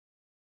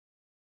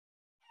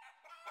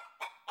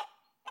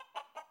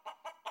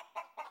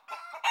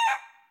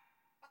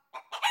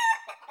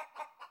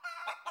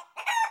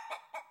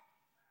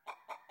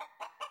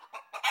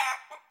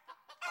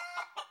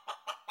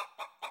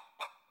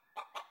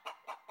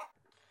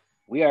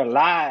We are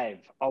live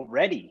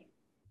already.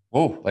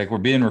 Whoa, like we're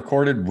being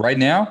recorded right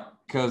now?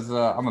 Because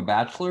I'm a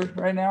bachelor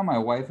right now. My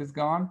wife is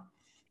gone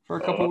for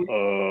a couple weeks.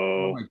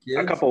 Uh-oh. My A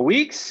kids. couple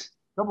weeks?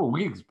 Couple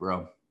weeks,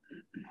 bro.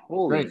 Great.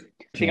 Holy.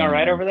 Everything all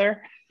right January. over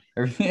there?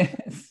 Everything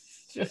is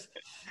just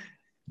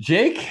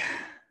Jake,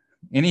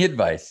 any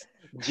advice?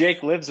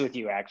 Jake lives with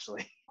you,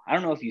 actually. I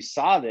don't know if you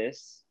saw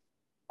this.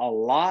 A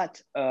lot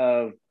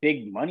of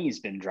big money's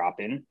been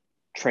dropping.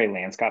 Trey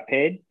Lance got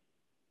paid.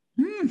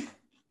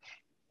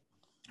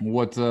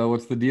 What's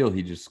the deal?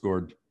 He just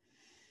scored.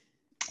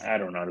 I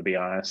don't know, to be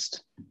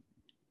honest.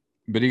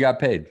 But he got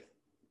paid.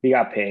 He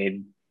got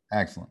paid.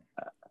 Excellent.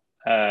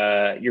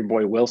 Your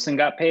boy Wilson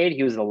got paid.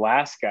 He was the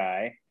last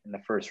guy in the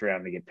first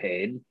round to get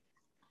paid.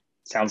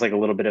 Sounds like a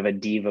little bit of a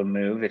diva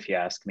move, if you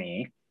ask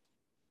me.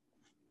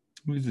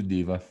 Who's a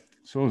diva?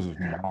 So is his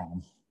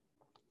mom.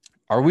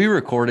 Are we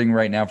recording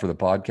right now for the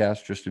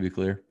podcast, just to be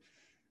clear?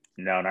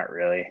 No, not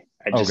really.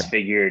 I just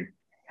figured,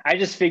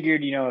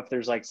 if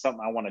there's like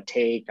something I want to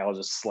take, I'll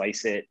just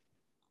slice it.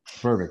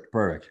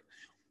 Perfect.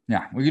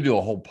 Yeah, we could do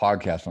a whole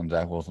podcast on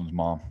Zach Wilson's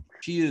mom.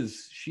 She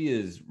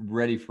is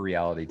ready for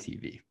reality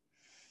TV.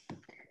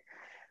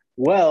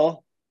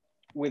 Well,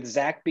 with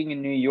Zach being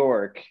in New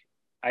York,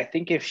 I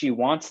think if she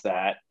wants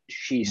that,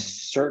 she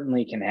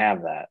certainly can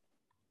have that.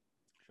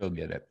 She'll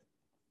get it.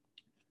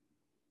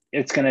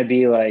 It's going to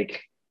be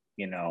like,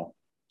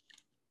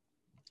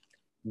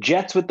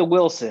 Jets with the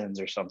Wilsons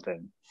or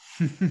something.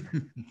 Yeah.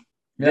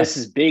 This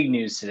is big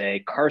news today.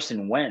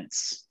 Carson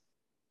Wentz.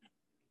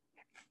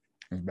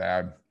 It's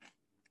bad.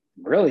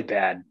 Really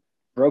bad.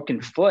 Broken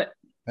foot.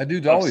 That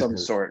dude's always some hurt.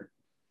 Sort.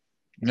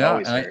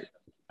 Always hurt.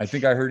 I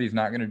think I heard he's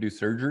not going to do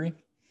surgery.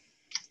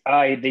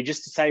 They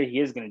just decided he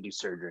is going to do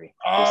surgery.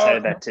 They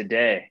decided that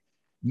today.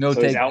 No,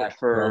 so he's out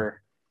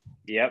for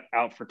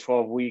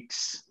 12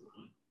 weeks.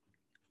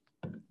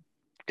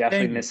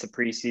 Definitely miss the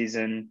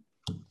preseason.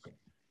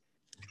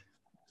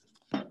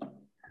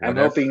 I'm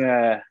hoping.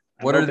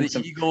 What are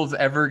the Eagles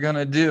ever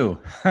gonna do?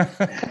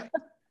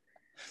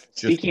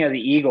 Speaking of the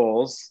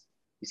Eagles,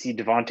 you see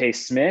Devontae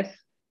Smith,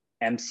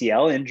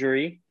 MCL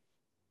injury.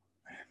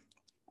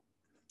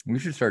 We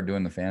should start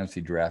doing the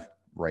fantasy draft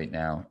right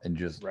now and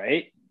just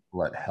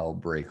let hell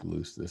break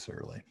loose this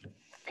early.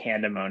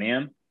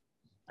 Pandemonium.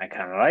 I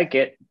kind of like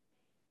it.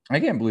 I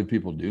can't believe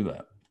people do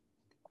that.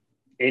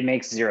 It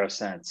makes zero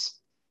sense.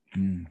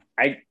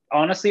 I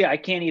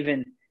can't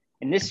even.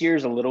 And this year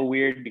is a little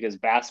weird because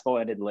basketball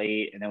ended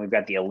late, and then we've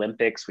got the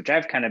Olympics, which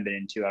I've kind of been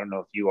into. I don't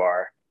know if you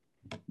are,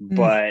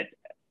 but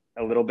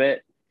a little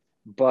bit.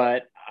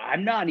 But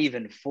I'm not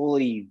even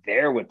fully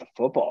there with the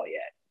football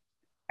yet.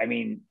 I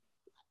mean,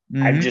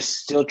 I'm just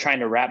still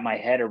trying to wrap my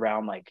head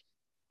around like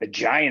the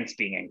Giants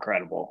being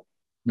incredible.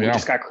 Yeah. We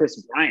just got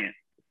Chris Bryant.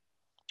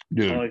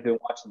 Dude. I've only been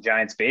watching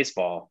Giants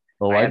baseball.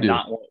 I have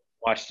not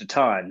watched a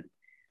ton,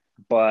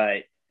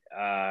 but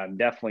I'm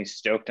definitely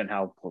stoked on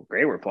how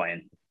great we're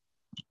playing.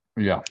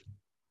 Yeah.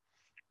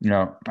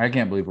 I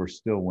can't believe we're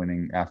still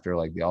winning after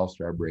like the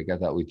All-Star break. I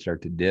thought we'd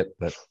start to dip,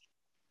 but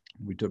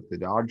we took the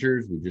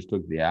Dodgers. We just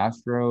took the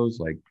Astros.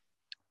 Like,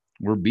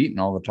 we're beating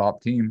all the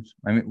top teams.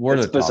 I mean,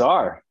 it's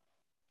bizarre.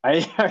 I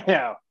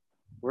know.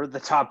 We're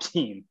the top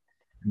team.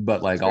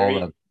 But like all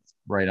the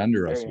right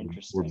under us,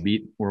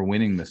 we're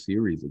winning the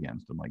series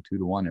against them like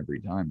 2-1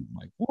 every time. I'm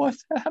like,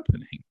 what's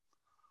happening?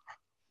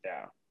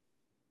 Yeah.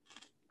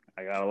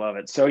 I gotta love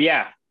it. So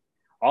yeah,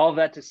 all of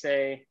that to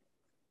say,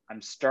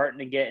 I'm starting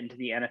to get into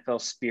the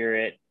NFL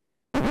spirit.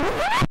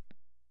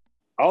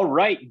 All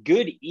right.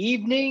 Good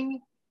evening.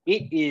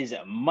 It is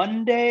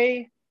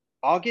Monday,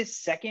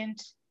 August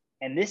 2nd,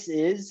 and this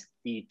is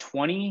the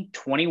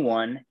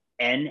 2021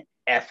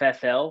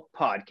 NFFL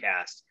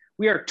podcast.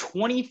 We are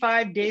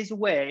 25 days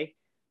away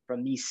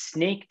from the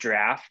snake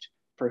draft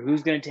for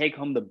who's going to take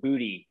home the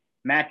booty.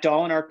 Matt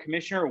Dolan, our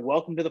commissioner,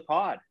 welcome to the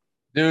pod.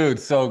 Dude,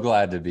 so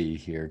glad to be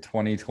here.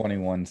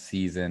 2021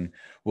 season,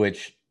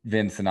 which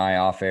Vince and I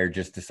off air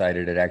just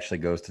decided it actually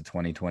goes to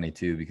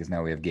 2022 because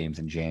now we have games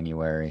in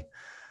January.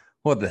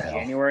 What the hell?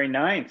 January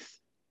 9th.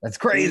 That's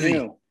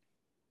crazy.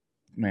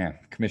 Man,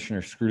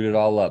 commissioner screwed it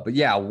all up. But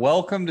yeah,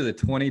 welcome to the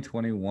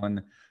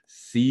 2021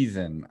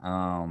 season.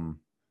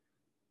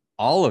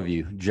 All of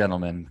you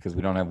gentlemen, because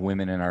we don't have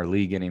women in our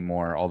league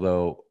anymore,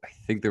 although I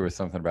think there was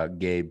something about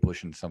Gabe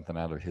pushing something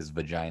out of his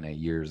vagina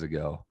years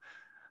ago.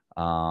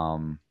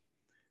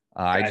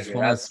 I just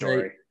want to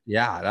say,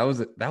 yeah, that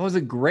was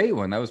a great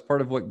one. That was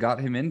part of what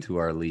got him into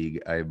our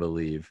league, I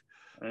believe.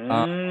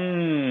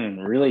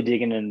 Really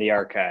digging in the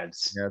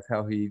archives. Yeah, that's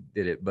how he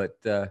did it. But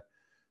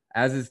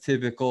as is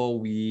typical,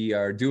 we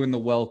are doing the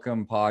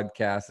welcome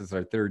podcast. It's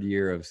our third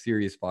year of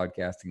serious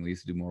podcasting. We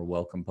used to do more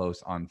welcome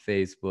posts on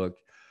Facebook.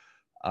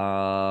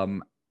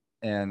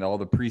 And all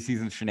the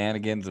preseason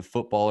shenanigans of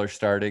football are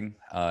starting,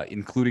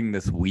 including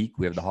this week.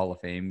 We have the Hall of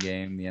Fame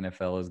game. The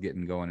NFL is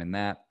getting going in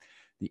that.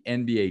 The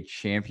NBA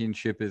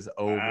championship is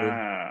over.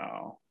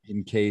 Wow.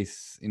 In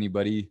case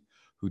anybody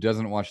who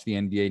doesn't watch the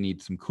NBA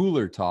needs some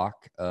cooler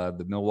talk,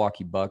 the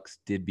Milwaukee Bucks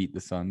did beat the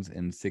Suns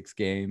in 6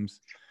 games.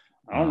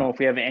 I don't know if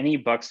we have any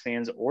Bucks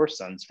fans or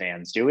Suns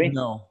fans, do we?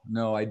 No,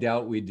 I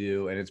doubt we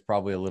do. And it's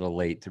probably a little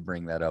late to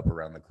bring that up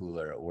around the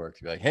cooler at work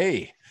to be like,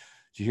 hey,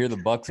 did you hear the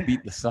Bucks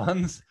beat the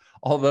Suns?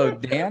 Although,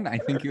 Dan, I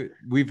think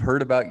we've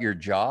heard about your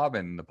job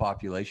and the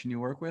population you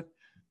work with.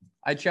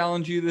 I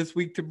challenge you this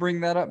week to bring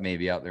that up,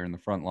 maybe out there in the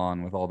front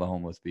lawn with all the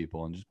homeless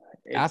people, and just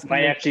ask. It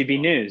might actually be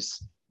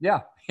news.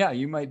 Yeah,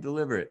 you might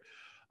deliver it.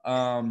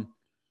 And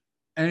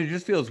it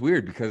just feels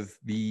weird because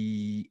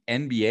the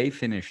NBA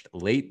finished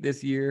late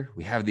this year.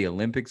 We have the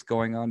Olympics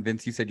going on.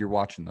 Vince, you said you're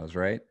watching those,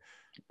 right?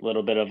 A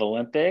little bit of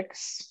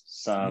Olympics,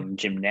 some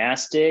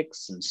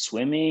gymnastics, some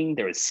swimming.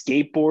 There was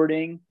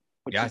skateboarding,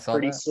 which is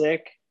pretty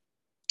sick.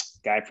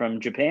 Guy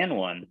from Japan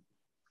won.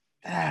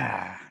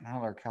 Not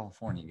our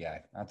California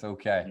guy. That's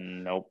okay.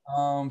 Nope.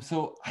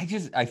 So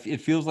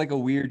it feels like a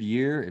weird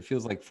year. It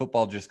feels like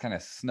football just kind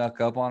of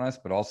snuck up on us,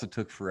 but also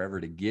took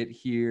forever to get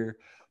here.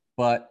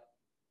 But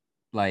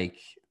like,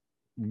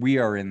 we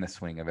are in the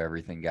swing of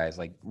everything, guys.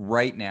 Like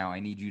right now, I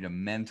need you to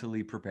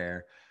mentally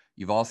prepare.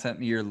 You've all sent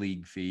me your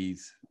league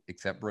fees,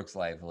 except Brooks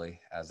Lively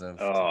as of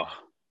today.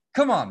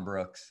 Come on,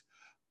 Brooks.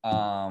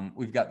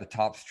 We've got the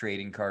Topps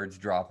trading cards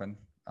dropping.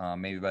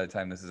 Maybe by the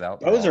time this is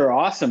out. Those are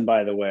awesome,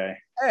 by the way.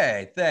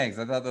 Hey, thanks.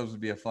 I thought those would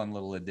be a fun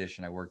little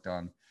addition I worked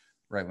on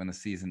right when the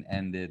season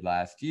ended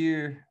last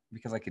year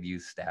because I could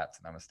use stats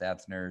and I'm a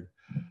stats nerd.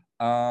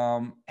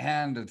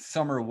 And it's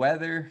summer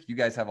weather. You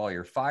guys have all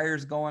your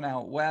fires going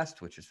out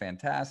west, which is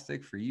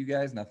fantastic for you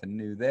guys. Nothing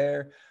new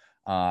there.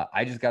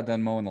 I just got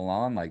done mowing the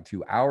lawn like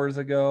 2 hours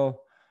ago.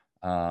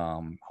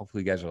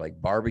 Hopefully you guys are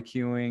like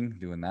barbecuing,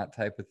 doing that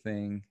type of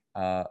thing.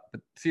 But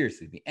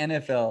seriously, the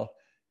NFL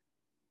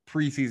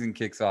preseason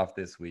kicks off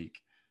this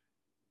week.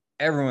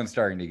 Everyone's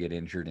starting to get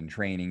injured in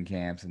training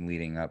camps and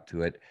leading up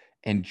to it.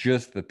 And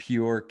just the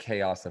pure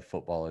chaos of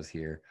football is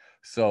here.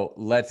 So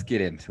let's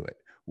get into it.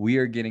 We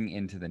are getting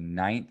into the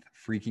 9th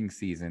freaking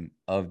season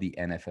of the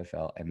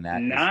NFFL. And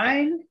that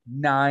is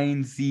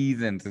 9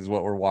 seasons is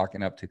what we're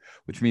walking up to,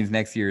 which means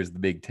next year is the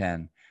Big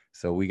Ten.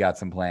 So we got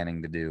some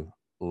planning to do.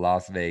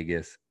 Las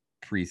Vegas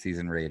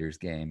preseason Raiders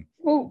game.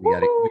 We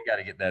got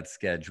to get that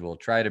scheduled.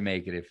 Try to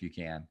make it if you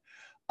can.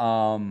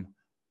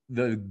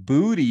 The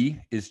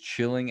booty is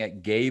chilling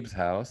at Gabe's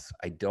house.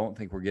 I don't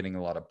think we're getting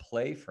a lot of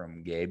play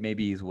from Gabe.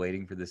 Maybe he's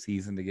waiting for the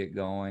season to get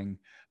going.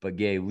 But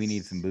Gabe, we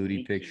need some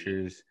booty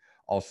pictures.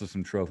 Also,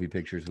 some trophy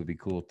pictures would be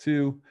cool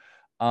too.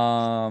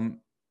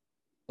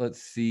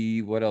 Let's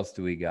see. What else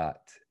do we got?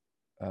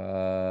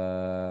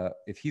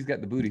 If he's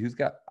got the booty, who's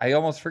got? I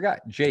almost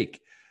forgot.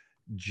 Jake.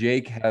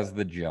 Jake has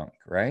the junk,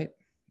 right?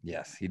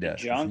 Yes, he does.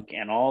 The junk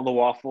and all the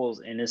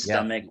waffles in his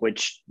stomach,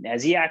 which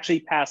has he actually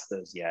passed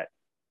those yet?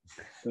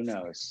 Who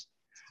knows?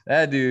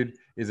 That dude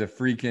is a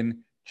freaking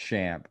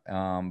champ.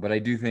 But I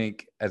do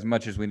think as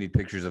much as we need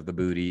pictures of the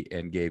booty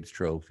and Gabe's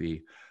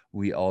trophy,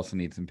 we also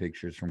need some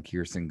pictures from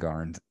Kirsten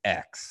Garn's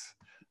ex.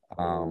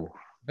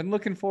 Been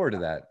looking forward to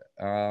that.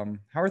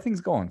 How are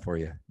things going for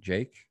you,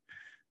 Jake?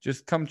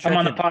 Just come check. I'm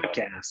on the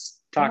podcast.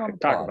 Talk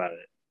about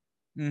it.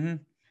 Mm-hmm.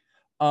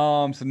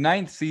 So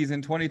 9th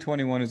season,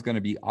 2021 is going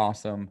to be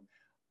awesome.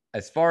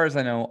 As far as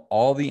I know,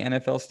 all the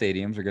NFL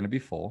stadiums are going to be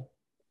full.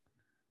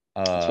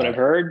 That's what I've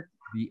heard.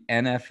 The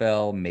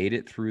NFL made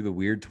it through the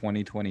weird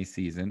 2020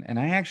 season, and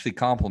I actually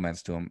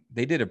compliments to them.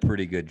 They did a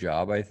pretty good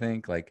job, I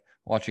think. Like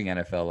watching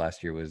NFL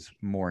last year was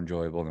more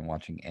enjoyable than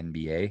watching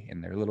NBA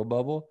in their little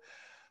bubble.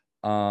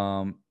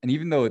 And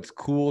even though it's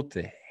cool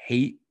to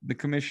hate the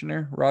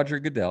commissioner, Roger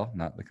Goodell,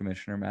 not the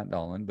commissioner, Matt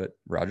Dolan, but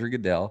Roger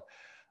Goodell,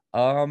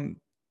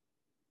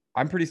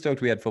 I'm pretty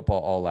stoked we had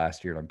football all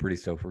last year. I'm pretty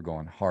stoked we're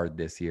going hard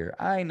this year.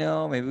 I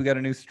know maybe we got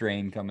a new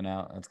strain coming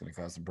out. That's going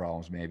to cause some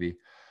problems maybe.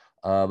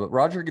 But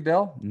Roger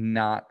Goodell,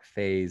 not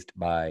fazed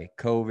by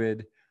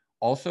COVID.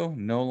 Also,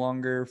 no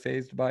longer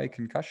fazed by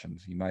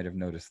concussions. You might have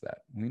noticed that.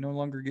 We no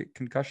longer get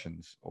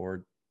concussions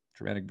or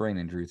traumatic brain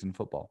injuries in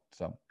football.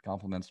 So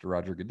compliments to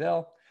Roger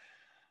Goodell.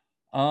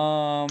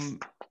 Yeah,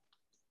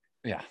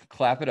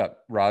 clap it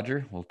up,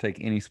 Roger. We'll take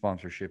any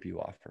sponsorship you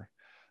offer.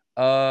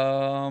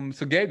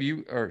 So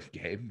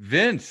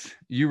Vince,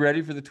 you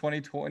ready for the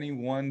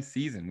 2021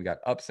 season? We got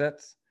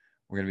upsets.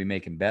 We're going to be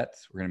making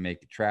bets. We're going to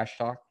make trash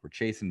talk. We're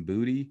chasing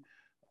booty.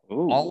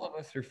 Ooh. All of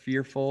us are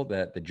fearful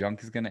that the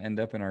junk is going to end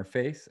up in our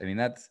face. I mean,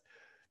 that's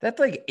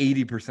like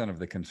 80% of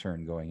the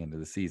concern going into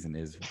the season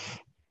is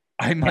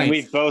And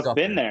we've both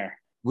been there.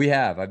 We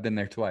have. I've been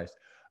there twice.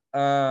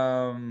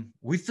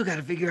 We still got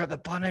to figure out the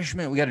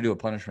punishment. We got to do a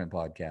punishment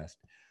podcast.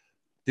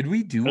 Did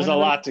we do? There's a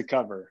lot to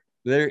cover.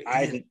 There's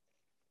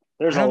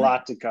a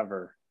lot to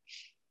cover.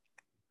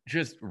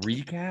 Just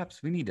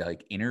recaps. We need to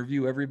like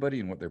interview everybody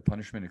and what their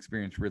punishment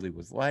experience really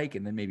was like,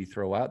 and then maybe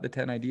throw out the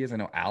 10 ideas. I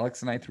know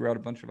Alex and I threw out a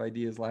bunch of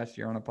ideas last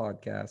year on a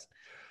podcast.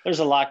 There's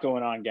a lot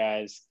going on,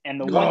 guys.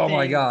 And the one thing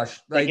my gosh,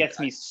 that gets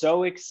me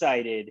so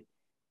excited,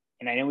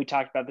 and I know we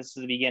talked about this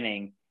at the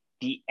beginning,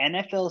 the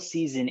NFL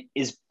season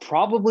is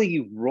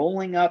probably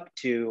rolling up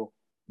to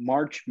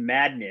March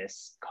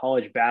Madness,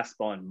 college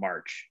basketball in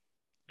March,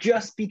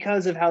 just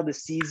because of how the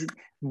season.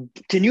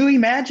 Can you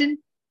imagine?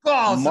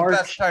 Oh, it's March the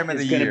best time of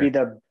the year. It's going to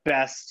be the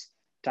best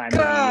time of the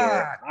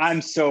year.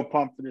 I'm so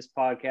pumped for this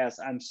podcast.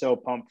 I'm so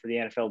pumped for the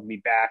NFL to be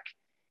back.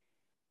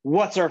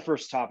 What's our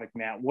first topic,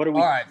 Matt? What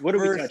are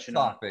we touching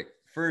on?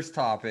 First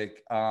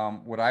topic.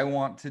 What I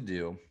want to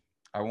do,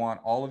 I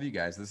want all of you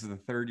guys, this is the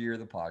third year of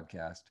the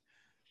podcast.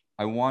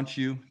 I want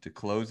you to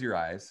close your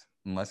eyes,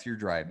 unless you're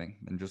driving,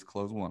 and just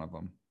close one of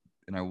them.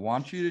 And I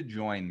want you to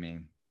join me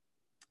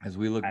as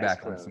we look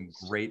back on some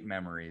great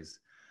memories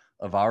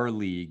of our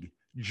league,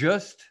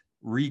 just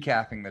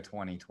recapping the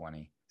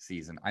 2020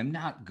 season. I'm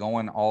not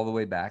going all the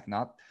way back,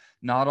 not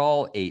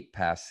all 8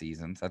 past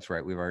seasons. That's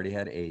right. We've already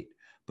had 8,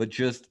 but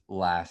just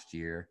last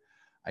year.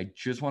 I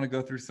just want to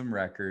go through some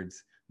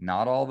records,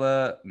 not all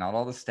the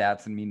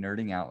stats and me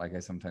nerding out like I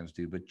sometimes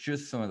do, but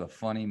just some of the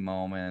funny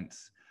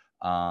moments.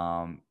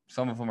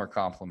 Some of them are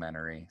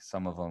complimentary,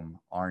 some of them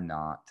are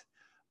not.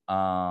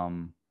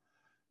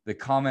 The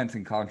comments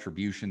and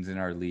contributions in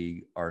our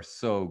league are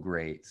so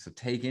great. So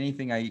take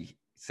anything I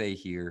say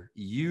here,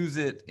 use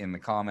it in the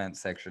comment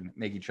section,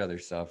 make each other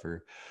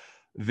suffer.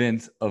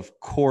 Vince, of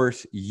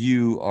course,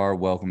 you are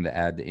welcome to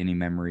add to any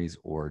memories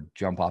or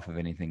jump off of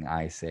anything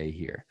I say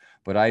here.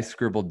 But I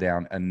scribbled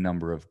down a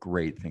number of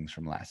great things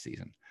from last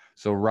season.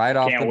 So right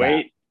off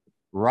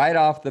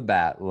the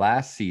bat,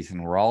 last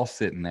season, we're all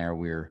sitting there.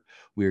 We're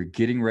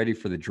getting ready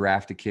for the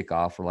draft to kick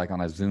off. We're like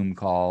on a Zoom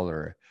call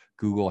or a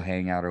Google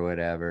Hangout or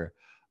whatever.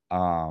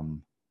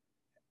 And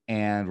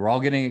we're all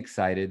getting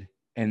excited.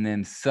 And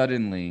then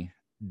suddenly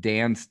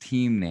Dan's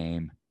team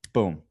name,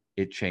 boom,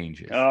 it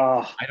changes.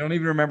 I don't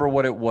even remember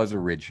what it was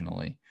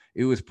originally.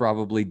 It was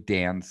probably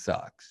Dan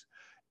Sucks.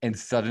 And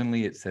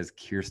suddenly it says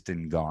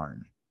Kirsten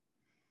Garn.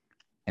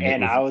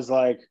 And I was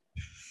like,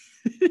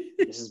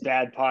 this is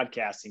bad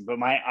podcasting, but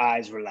my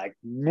eyes were like,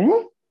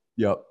 whoop.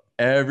 Yep.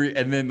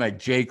 And then like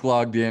Jake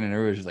logged in and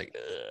everybody was just like,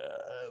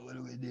 what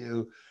do we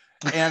do?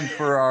 And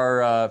for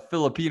our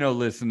Filipino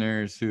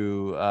listeners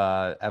who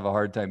have a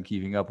hard time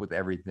keeping up with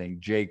everything,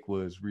 Jake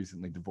was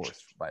recently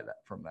divorced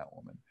from that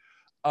woman.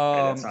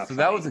 So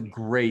that was a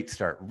great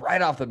start.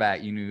 Right off the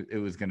bat, you knew it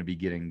was going to be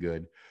getting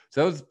good.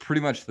 So that was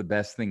pretty much the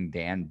best thing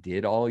Dan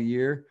did all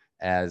year,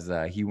 as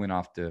he went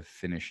off to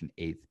finish in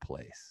 8th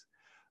place.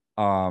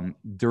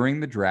 During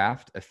the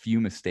draft, a few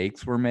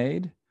mistakes were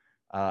made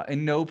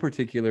in no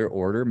particular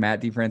order.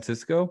 Matt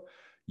DeFrancisco,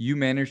 you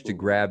managed to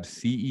grab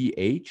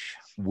CEH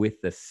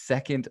with the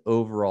 2nd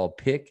overall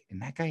pick,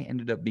 and that guy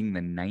ended up being the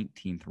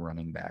 19th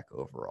running back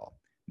overall.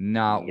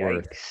 Not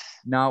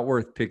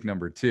worth pick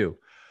number 2.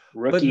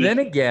 Rookie. But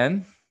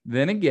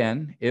then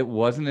again, it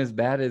wasn't as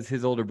bad as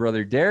his older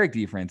brother Derek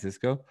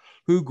DeFrancisco,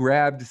 who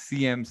grabbed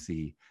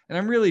CMC. And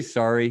I'm really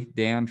sorry,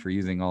 Dan, for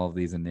using all of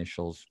these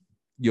initials.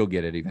 You'll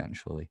get it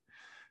eventually.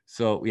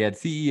 So we had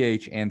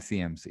CEH and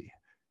CMC.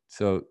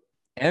 So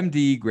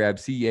MD grabbed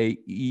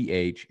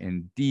CEH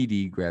and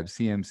DD grabbed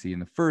CMC in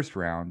the first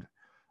round,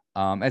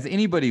 as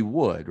anybody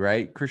would,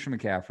 right? Christian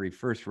McCaffrey,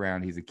 first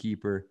round, he's a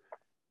keeper.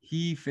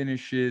 He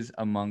finishes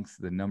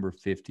amongst the number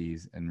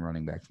 50s and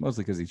running backs,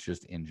 mostly because he's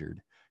just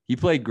injured. He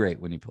played great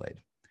when he played.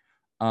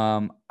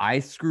 I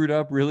screwed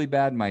up really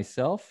bad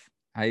myself.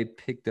 I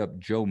picked up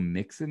Joe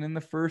Mixon in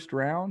the first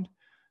round.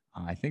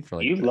 I think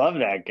for you love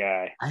that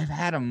guy. I've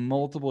had him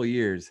multiple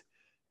years,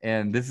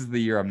 and this is the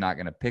year I'm not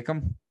going to pick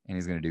him, and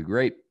he's going to do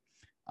great.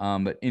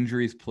 But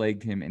injuries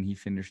plagued him, and he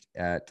finished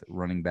at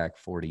running back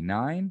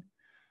 49.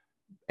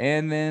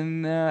 And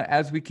then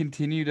as we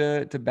continue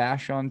to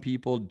bash on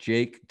people,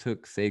 Jake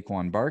took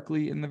Saquon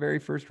Barkley in the very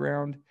first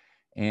round.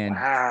 And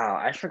wow,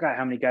 I forgot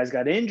how many guys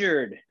got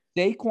injured.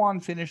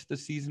 Saquon finished the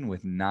season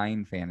with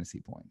 9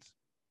 fantasy points.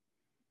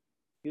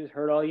 He was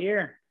hurt all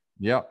year.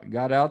 Yep,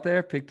 got out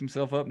there, picked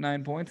himself up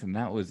 9 points, and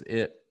that was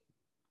it.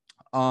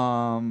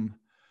 Wow,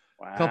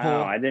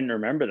 I didn't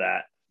remember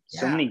that.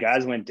 So many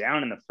guys went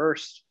down in the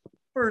first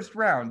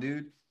round,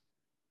 dude.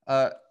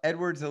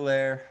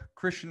 Edwards-Helaire,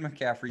 Christian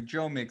McCaffrey,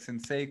 Joe Mixon,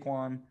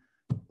 Saquon,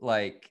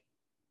 like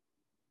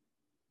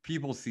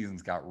people's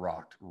seasons got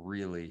rocked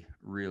really,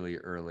 really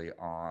early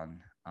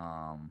on.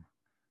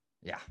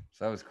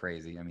 So that was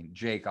crazy. I mean,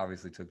 Jake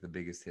obviously took the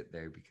biggest hit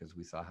there because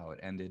we saw how it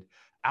ended.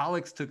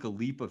 Alex took a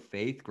leap of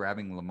faith,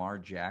 grabbing Lamar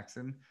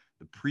Jackson.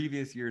 The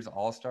previous year's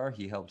All-Star,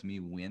 he helped me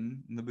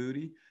win the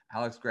booty.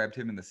 Alex grabbed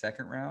him in the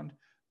second round,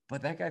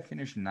 but that guy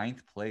finished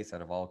 9th place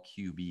out of all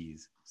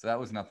QBs. So that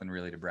was nothing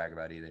really to brag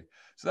about either.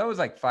 So that was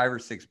like 5 or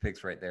 6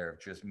 picks right there of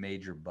just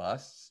major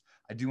busts.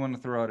 I do want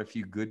to throw out a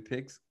few good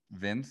picks.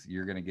 Vince,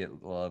 you're going to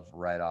get love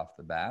right off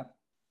the bat.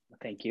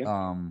 Thank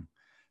you.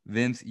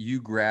 Vince,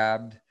 you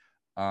grabbed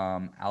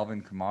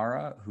Alvin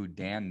Kamara, who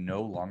Dan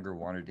no longer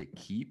wanted to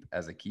keep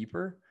as a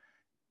keeper.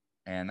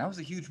 And that was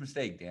a huge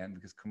mistake, Dan,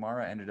 because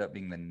Kamara ended up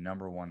being the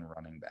number 1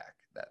 running back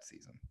that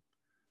season.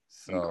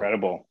 So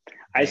incredible.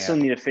 I still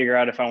need to figure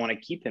out if I want to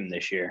keep him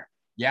this year.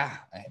 Yeah,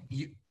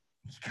 you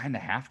kind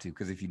of have to,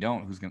 because if you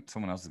don't,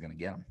 someone else is going to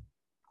get him.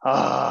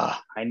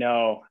 I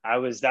know.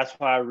 That's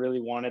why I really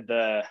wanted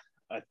a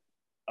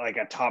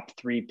top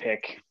 3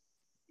 pick.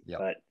 Yeah.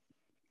 But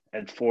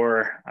at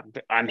 4,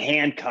 I'm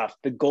handcuffed.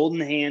 The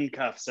golden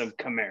handcuffs of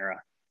Kamara.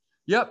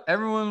 Yep,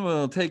 everyone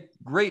will take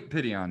great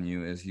pity on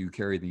you as you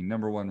carry the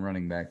number one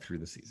running back through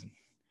the season.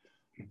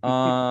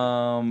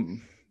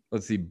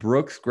 Let's see.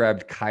 Brooks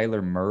grabbed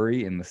Kyler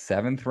Murray in the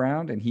 7th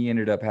round, and he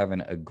ended up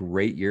having a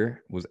great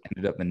year.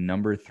 Ended up the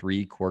number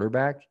 3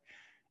 quarterback.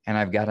 And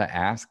I've got to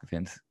ask,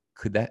 Vince,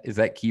 is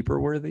that keeper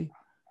worthy?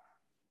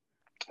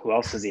 Who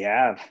else does he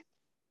have?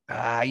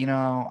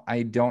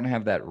 I don't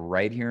have that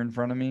right here in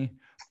front of me,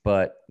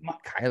 but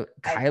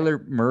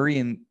Kyler Murray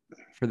in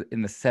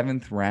the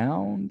 7th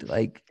round,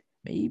 like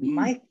maybe.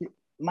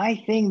 My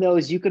thing though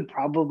is you could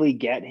probably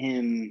get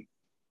him.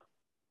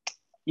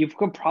 You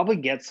could probably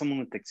get someone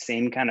with the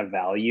same kind of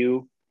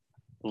value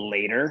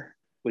later,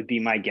 would be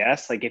my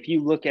guess. Like if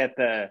you look at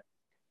the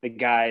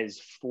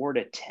guys 4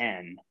 to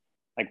 10,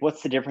 like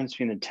what's the difference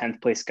between the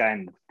 10th place guy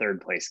and the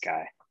 3rd place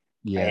guy?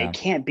 Yeah, it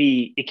can't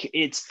be.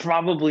 It's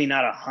probably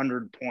not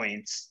 100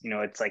 points.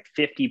 It's like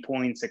 50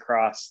 points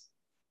across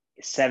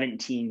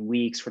 17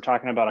 weeks. We're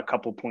talking about a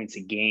couple points a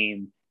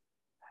game.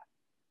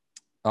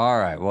 All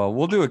right. Well,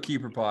 we'll do a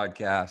keeper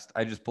podcast.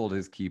 I just pulled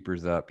his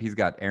keepers up. He's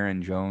got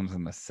Aaron Jones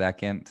in the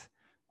 2nd,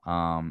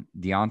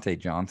 Deontay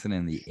Johnson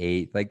in the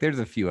 8th. Like there's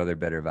a few other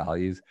better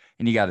values.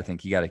 And you got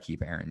to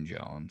keep Aaron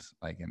Jones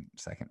like in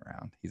 2nd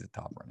round. He's a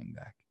top running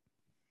back.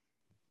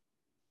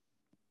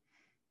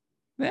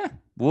 Yeah,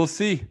 we'll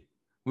see.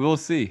 We'll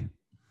see.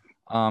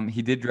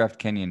 He did draft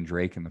Kenyon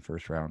Drake in the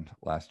 1st round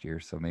last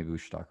year, so maybe we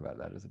should talk about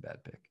that as a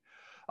bad pick.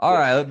 All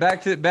right,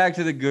 back to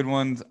the good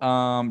ones.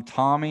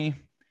 Tommy,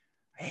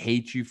 I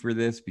hate you for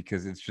this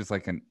because it's just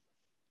like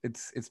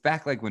it's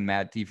back like when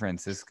Matt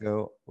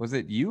DeFrancisco, was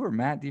it you or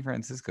Matt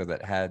DeFrancisco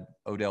that had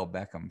Odell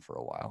Beckham for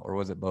a while, or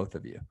was it both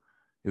of you?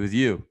 It was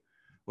you,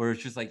 where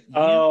it's just like,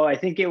 I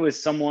think it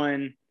was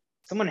someone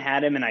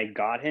had him and I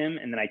got him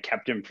and then I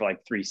kept him for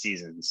like 3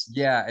 seasons.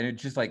 Yeah, and it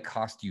just like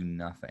cost you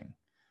nothing.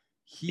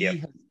 He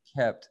has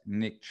kept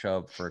Nick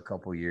Chubb for a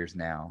couple years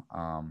now.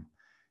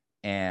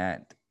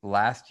 And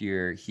last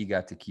year he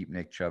got to keep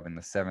Nick Chubb in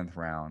the 7th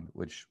round,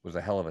 which was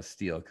a hell of a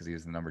steal because he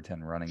was the number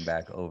 10 running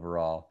back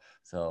overall.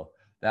 So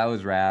that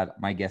was rad.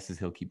 My guess is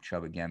he'll keep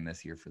Chubb again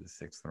this year for the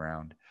 6th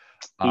round.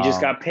 He just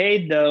got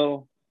paid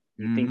though.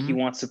 You think he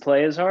wants to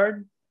play as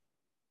hard?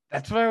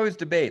 That's what I always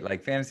debate.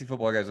 Like fantasy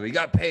football guys, he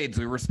got paid,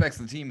 so he respects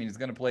the team and he's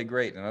going to play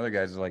great. And other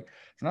guys are like,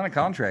 it's not a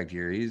contract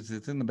here. It's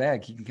in the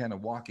bag. He can kind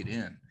of walk it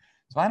in.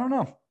 So I don't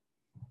know.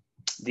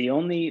 The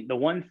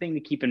one thing to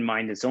keep in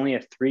mind is only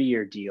a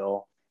 3-year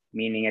deal,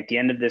 meaning at the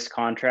end of this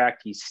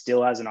contract, he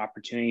still has an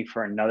opportunity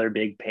for another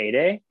big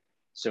payday.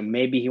 So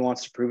maybe he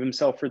wants to prove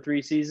himself for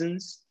 3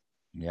 seasons.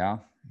 Yeah,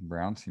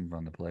 Browns seem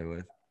fun to play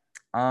with.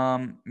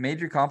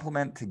 Major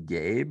compliment to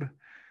Gabe.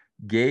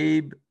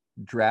 Gabe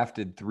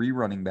drafted 3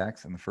 running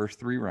backs in the first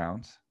 3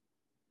 rounds.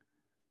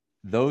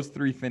 Those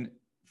 3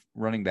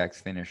 running backs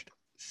finished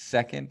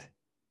 2nd,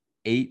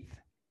 8th,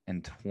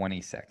 and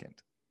 22nd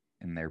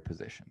in their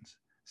positions.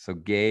 So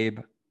Gabe,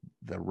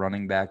 the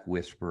running back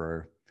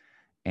whisperer,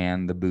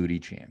 and the booty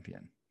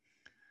champion.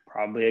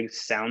 Probably a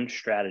sound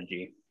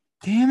strategy.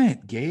 Damn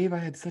it, Gabe. I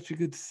had such a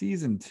good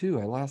season, too.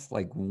 I lost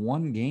like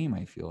 1 game,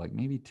 I feel like.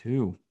 Maybe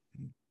 2.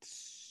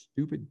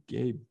 Stupid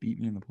Gabe beat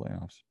me in the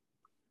playoffs.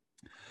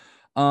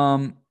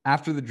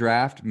 After the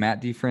draft,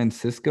 Matt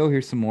DeFrancisco,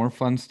 here's some more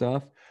fun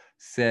stuff,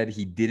 said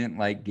he didn't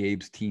like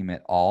Gabe's team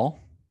at all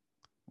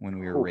when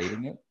we were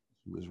rating it.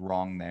 He was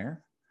wrong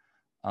there.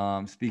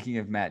 Speaking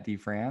of Matt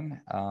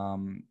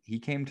DeFran, he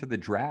came to the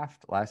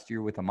draft last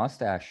year with a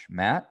mustache.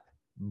 Matt,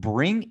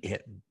 bring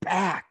it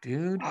back,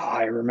 dude. Oh,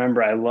 I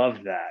remember. I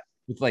love that.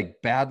 It's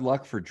like bad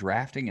luck for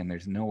drafting, and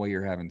there's no way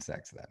you're having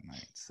sex that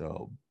night.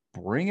 So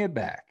bring it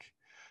back.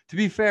 To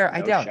be fair,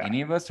 I doubt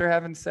any of us are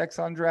having sex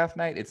on draft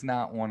night. It's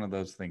not one of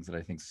those things that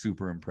I think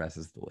super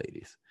impresses the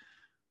ladies.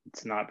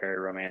 It's not very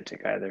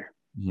romantic either.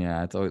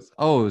 Yeah, it's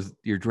always, is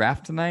your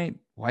draft tonight?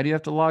 Why do you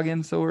have to log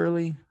in so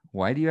early?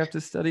 Why do you have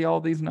to study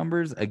all these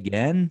numbers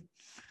again?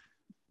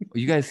 Are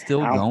you guys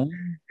still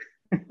going?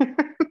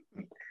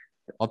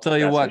 I'll tell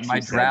you what, my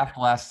draft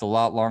lasts a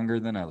lot longer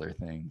than other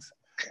things.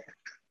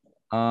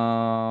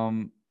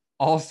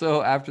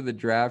 Also, after the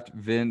draft,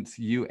 Vince,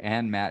 you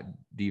and Matt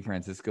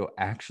DeFrancisco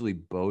actually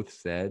both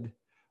said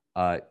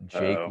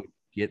Jake would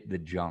get the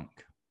junk.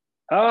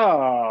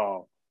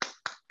 Oh.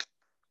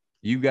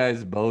 You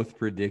guys both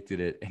predicted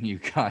it, and you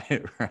got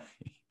it right.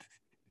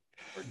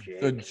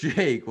 So,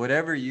 Jake,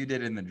 whatever you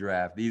did in the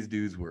draft, these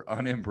dudes were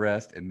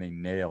unimpressed, and they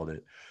nailed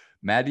it.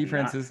 Matt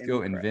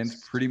DeFrancisco and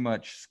Vince pretty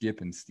much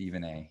skipping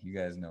Stephen A. You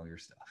guys know your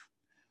stuff.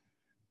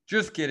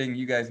 Just kidding.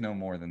 You guys know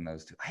more than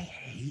those two. I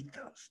hate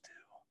those two.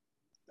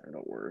 They're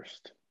the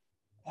worst.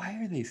 Why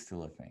are they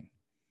still a thing?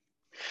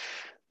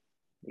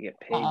 They get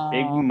paid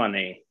big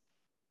money.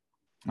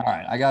 All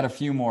right. I got a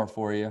few more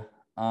for you.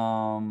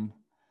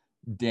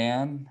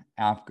 Dan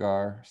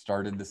Apgar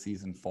started the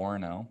season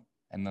 4-0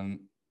 and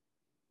then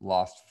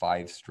lost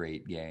 5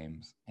 straight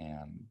games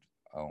and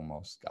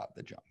almost got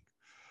the jump.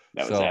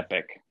 That was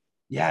epic.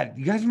 Yeah.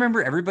 You guys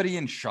remember everybody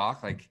in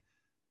shock? Like,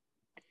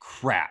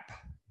 crap.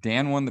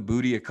 Dan won the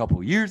booty a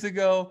couple years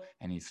ago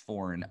and he's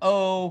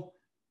 4-0.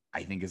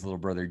 I think his little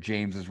brother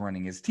James is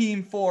running his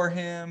team for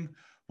him.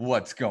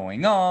 What's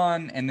going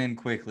on? And then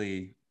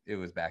quickly it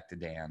was back to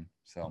Dan.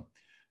 So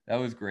that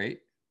was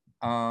great.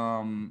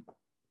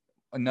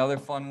 Another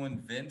fun one,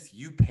 Vince,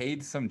 you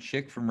paid some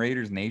chick from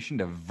Raiders Nation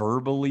to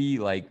verbally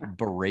like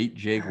berate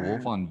Jake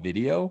Wolf on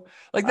video.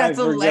 Like that's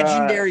a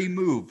legendary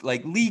move.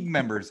 Like league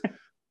members,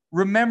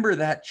 remember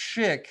that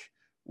chick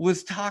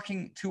was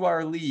talking to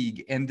our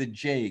league and the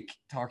Jake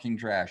talking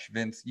trash.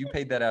 Vince, you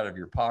paid that out of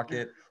your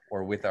pocket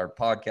or with our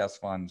podcast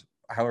funds.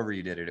 However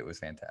you did it, it was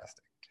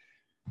fantastic.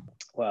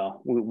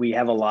 Well, we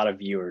have a lot of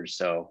viewers,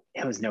 so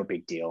it was no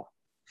big deal.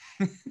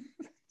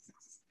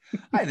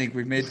 I think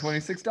we've made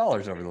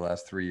 $26 over the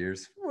last 3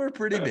 years. We're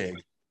pretty big.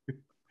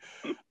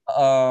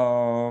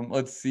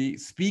 Let's see.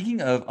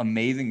 Speaking of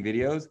amazing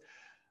videos,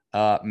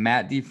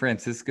 Matt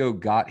DeFrancisco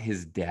got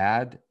his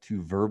dad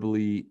to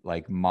verbally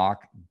like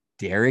mock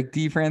Derek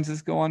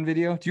DeFrancisco on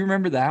video. Do you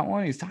remember that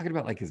one? He was talking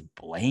about like his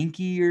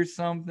blankie or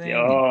something.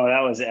 Oh,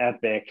 that was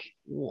epic.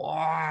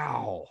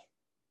 Wow.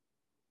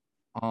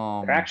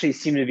 There actually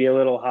seemed to be a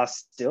little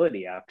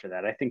hostility after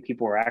that. I think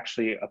people were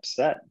actually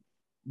upset.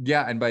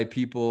 Yeah, and by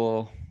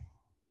people,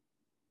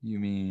 you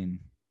mean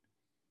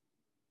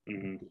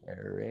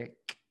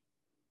Derek?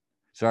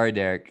 Sorry,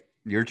 Derek.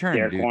 Your turn.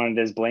 Derek dude. Wanted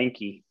his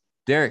blankie.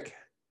 Derek,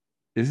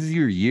 this is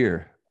your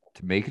year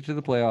to make it to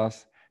the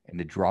playoffs and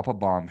to drop a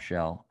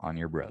bombshell on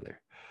your brother.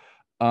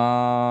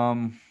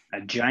 A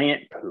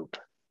giant poop.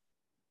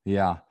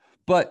 Yeah.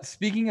 But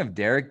speaking of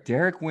Derek,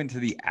 Derek went to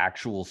the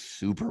actual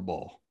Super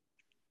Bowl.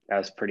 That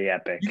was pretty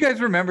epic. You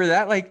guys remember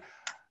that? Like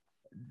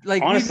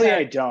honestly,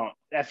 I don't.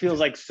 That feels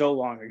like so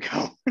long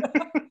ago.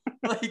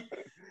 Like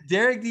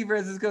Derek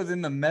DeFrancisco is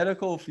in the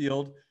medical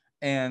field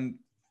and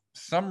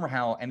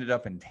somehow ended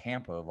up in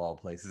Tampa of all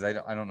places. I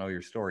don't know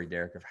your story,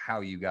 Derek, of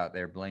how you got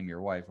there. Blame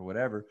your wife or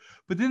whatever.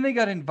 But then they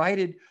got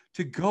invited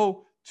to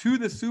go to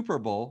the Super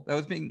Bowl that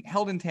was being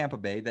held in Tampa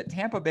Bay, that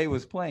Tampa Bay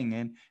was playing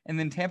in, and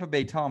then Tampa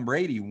Bay Tom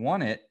Brady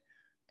won it.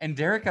 And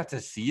Derek got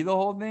to see the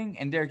whole thing.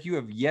 And Derek, you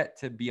have yet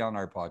to be on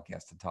our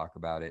podcast to talk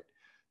about it.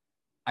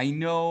 I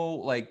know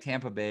like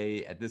Tampa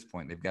Bay at this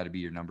point, they've got to be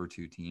your number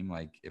 2 team.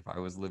 Like if I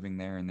was living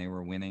there and they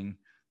were winning,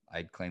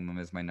 I'd claim them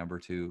as my number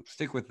 2.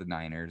 Stick with the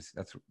Niners.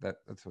 That's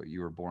what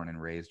you were born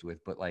and raised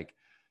with. But like,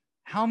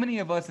 how many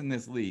of us in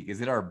this league,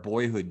 is it our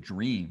boyhood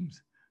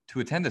dreams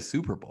to attend a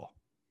Super Bowl?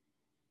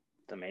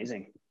 It's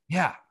amazing.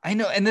 Yeah, I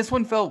know. And this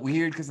one felt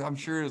weird because I'm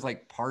sure it was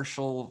like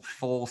partial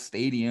full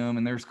stadium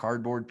and there's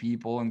cardboard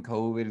people and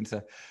COVID and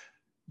stuff.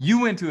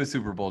 You went to a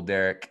Super Bowl,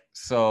 Derek.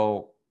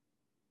 So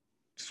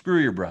screw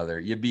your brother.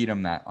 You beat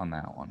him on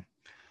that one.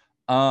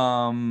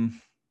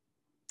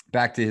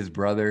 Back to his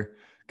brother.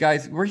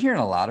 Guys, we're hearing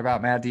a lot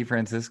about Matt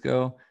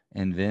DeFrancisco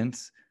and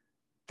Vince.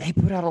 They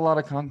put out a lot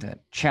of content.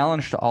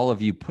 Challenge to all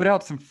of you, put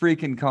out some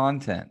freaking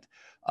content.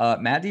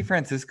 Matt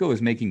DeFrancisco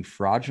is making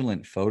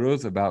fraudulent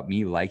photos about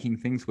me liking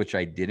things which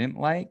I didn't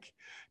like.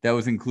 That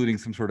was including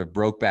some sort of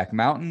Brokeback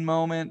Mountain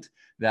moment.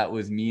 That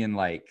was me and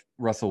like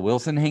Russell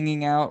Wilson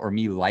hanging out or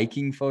me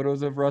liking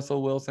photos of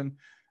Russell Wilson.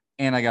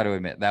 And I got to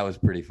admit, that was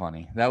pretty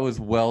funny. That was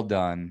well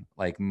done,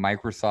 like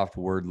Microsoft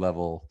Word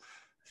level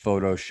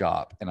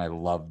Photoshop. And I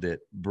loved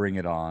it. Bring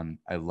it on.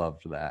 I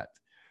loved that.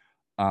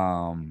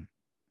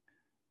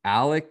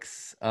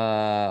 Alex,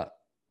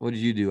 what did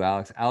you do,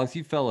 Alex? Alex,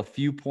 you fell a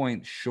few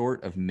points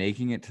short of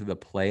making it to the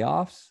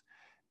playoffs.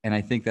 And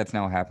I think that's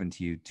now happened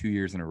to you 2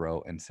 years in a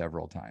row and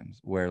several times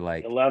where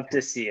like. I love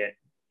to see it.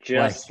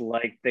 Just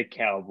like the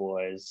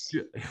Cowboys.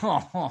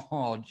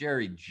 Oh,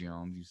 Jerry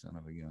Jones, you son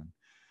of a gun.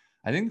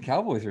 I think the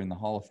Cowboys are in the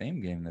Hall of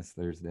Fame game this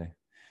Thursday.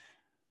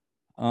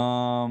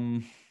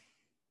 I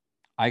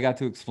got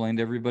to explain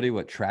to everybody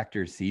what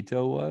Tractor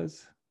Cito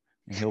was.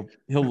 And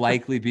he'll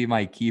likely be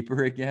my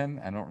keeper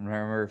again. I don't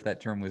remember if that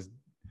term was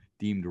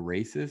deemed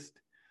racist.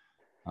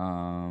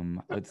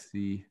 Let's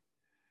see.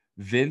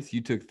 Vince, you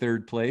took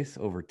 3rd place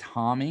over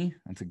Tommy.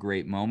 That's a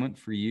great moment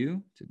for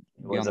you. It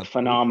was a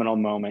phenomenal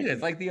moment. Yeah,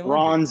 it's like the Olympics.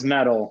 Bronze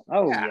medal.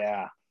 Oh,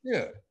 yeah.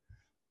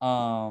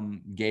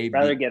 Gabe.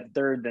 Rather get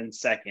 3rd than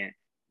 2nd.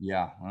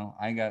 Yeah, well,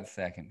 I got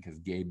 2nd because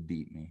Gabe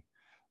beat me.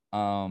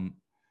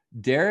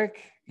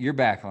 Derek, you're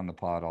back on the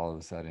pod all of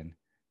a sudden.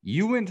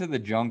 You went to the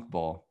Junk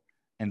Bowl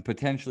and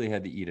potentially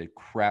had to eat a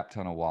crap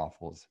ton of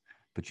waffles,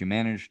 but you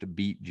managed to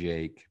beat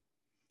Jake.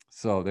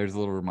 So there's a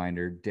little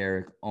reminder.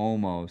 Derek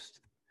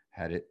almost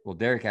had it. Well,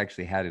 Derek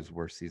actually had his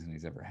worst season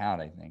he's ever had,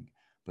 I think,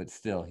 but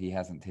still he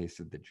hasn't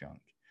tasted the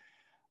junk.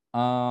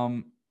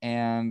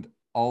 And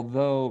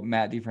although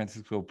Matt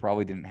DeFrancisco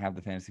probably didn't have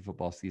the fantasy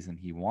football season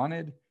he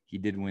wanted, he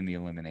did win the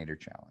Eliminator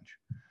Challenge.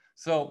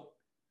 So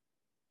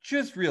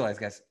just realize,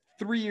 guys,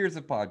 3 years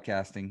of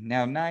podcasting,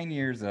 now 9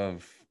 years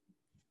of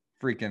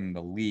freaking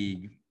the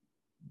league,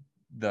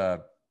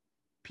 the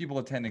people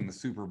attending the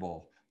Super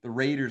Bowl, the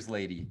Raiders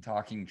lady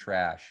talking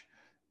trash.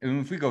 And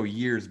if we go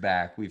years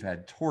back, we've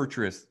had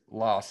torturous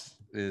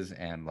losses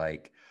and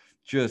like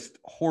just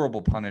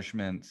horrible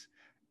punishments.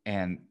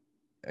 And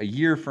a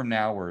year from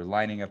now, we're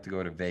lining up to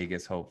go to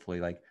Vegas, hopefully.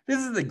 Like, this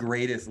is the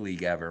greatest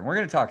league ever. And we're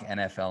going to talk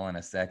NFL in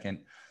a second.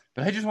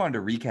 But I just wanted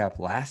to recap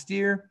last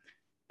year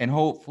And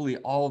hopefully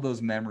all of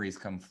those memories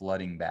come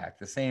flooding back.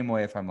 The same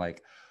way if I'm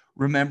like,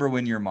 remember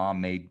when your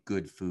mom made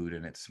good food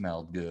and it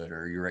smelled good,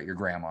 or you're at your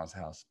grandma's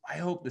house. I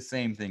hope the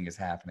same thing is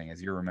happening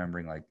as you're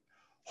remembering, like,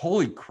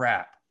 holy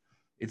crap,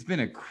 it's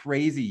been a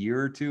crazy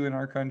year or two in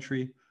our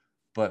country,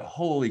 but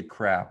holy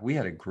crap, we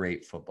had a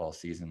great football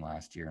season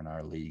last year in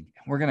our league.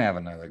 We're going to have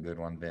another good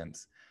one,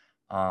 Vince.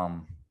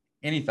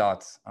 Any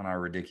thoughts on our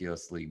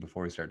ridiculous league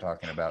before we start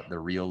talking about the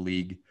real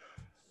league?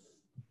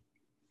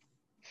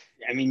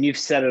 I mean, you've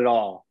said it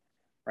all,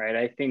 right?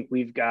 I think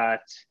we've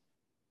got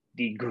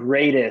the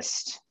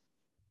greatest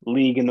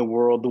league in the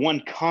world, the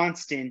one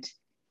constant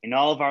in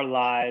all of our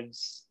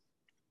lives.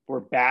 We're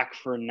back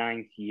for a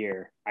 9th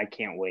year. I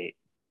can't wait.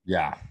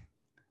 Yeah,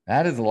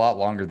 that is a lot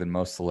longer than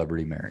most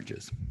celebrity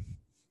marriages.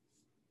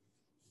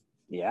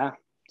 Yeah,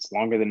 it's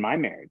longer than my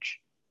marriage.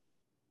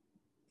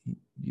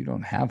 You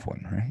don't have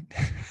one, right?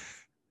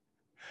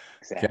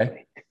 Exactly.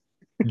 Okay.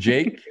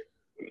 Jake,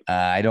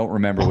 I don't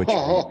remember which year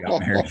you got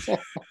married.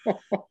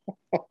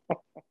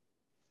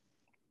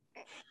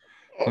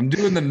 I'm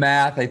doing the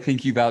math. I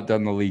think you've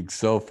outdone the league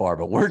so far,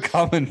 but we're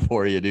coming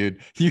for you, dude.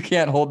 You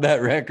can't hold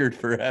that record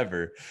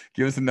forever.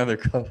 Give us another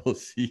couple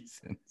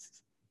seasons.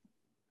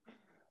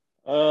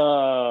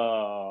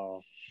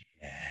 Oh.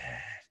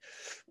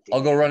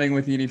 I'll go running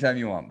with you anytime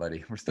you want,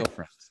 buddy. We're still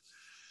friends.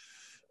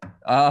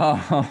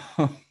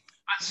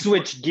 Let's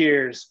switch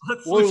gears.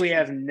 What do we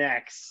have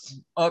next?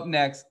 Up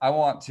next, I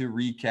want to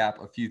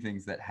recap a few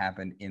things that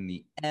happened in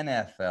the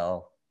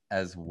NFL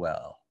as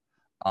well.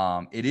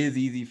 It is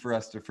easy for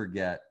us to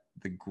forget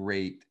the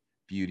great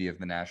beauty of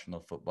the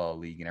National Football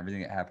League and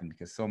everything that happened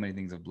because so many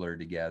things have blurred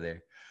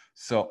together.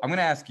 So I'm going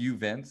to ask you,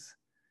 Vince,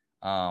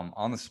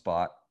 on the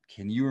spot,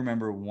 can you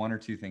remember one or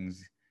two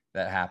things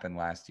that happened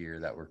last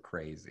year that were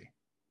crazy?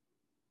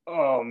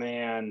 Oh,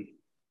 man.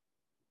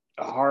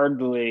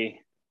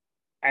 Hardly.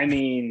 I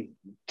mean,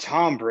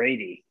 Tom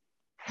Brady.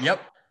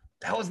 Yep.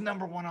 That was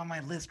number one on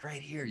my list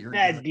right here. You're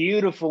that good.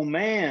 Beautiful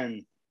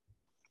man.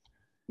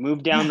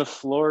 Moved down to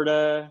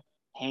Florida,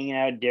 hanging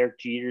out at Derek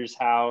Jeter's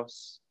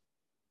house.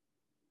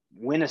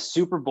 Win a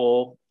Super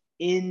Bowl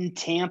in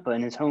Tampa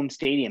in his home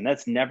stadium.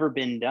 That's never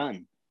been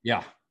done.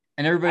 Yeah.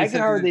 And everybody I could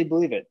hardly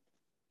believe it.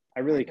 I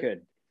really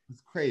could.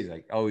 It's crazy.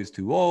 Like, oh, he's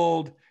too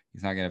old.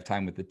 He's not going to have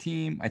time with the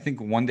team. I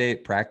think one day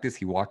at practice,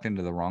 he walked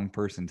into the wrong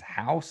person's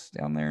house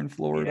down there in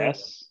Florida.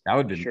 Yes. That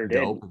would have been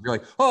dope. If you're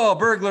like, oh,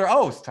 burglar.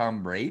 Oh, it's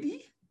Tom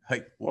Brady.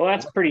 Like, well,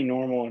 that's pretty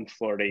normal in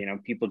Florida. You know,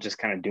 people just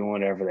kind of doing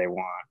whatever they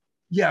want.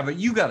 Yeah, but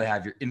you got to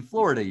have in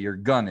Florida, your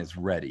gun is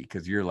ready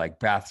because you're like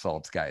bath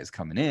salts guy is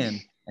coming in.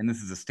 And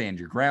this is a stand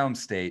your ground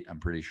state, I'm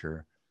pretty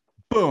sure.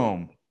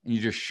 Boom. And you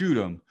just shoot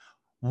him.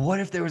 What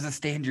if there was a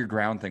stand your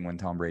ground thing when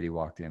Tom Brady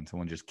walked in?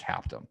 Someone just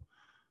capped him.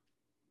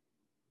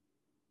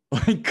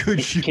 Like,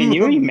 can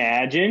you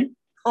imagine?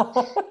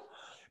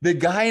 The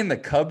guy in the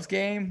Cubs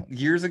game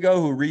years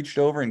ago who reached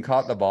over and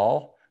caught the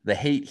ball, the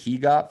hate he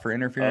got for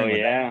interfering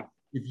with that.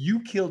 If you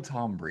killed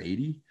Tom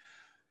Brady,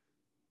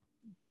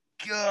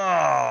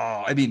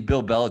 God, I mean,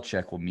 Bill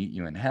Belichick will meet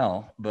you in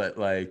hell, but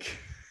like,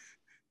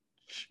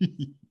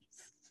 jeez.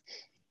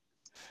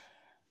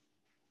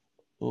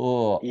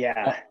 Oh,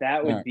 yeah,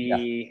 that would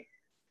be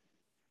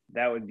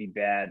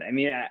bad. I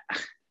mean,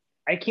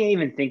 I can't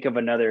even think of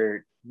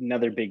another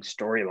big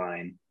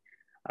storyline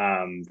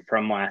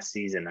from last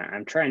season.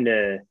 I'm trying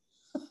to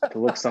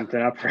look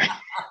something up right.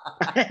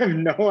 I have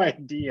no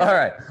idea. All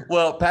right.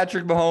 Well,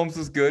 Patrick Mahomes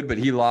was good, but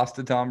he lost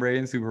to Tom Brady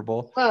in Super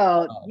Bowl.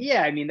 Well,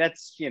 yeah, I mean,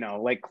 that's,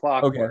 like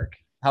clockwork. Okay.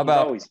 How about,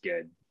 he's always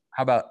good.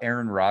 How about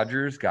Aaron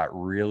Rodgers got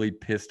really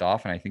pissed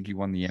off and I think he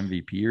won the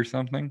MVP or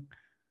something?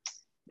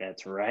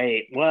 That's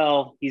right.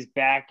 Well, he's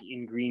back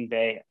in Green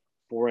Bay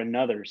for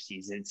another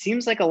season. It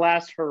seems like a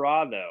last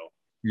hurrah, though.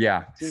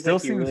 Yeah. Still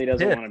like he really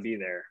doesn't want to be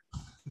there.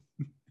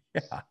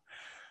 Yeah.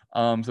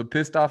 So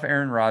pissed off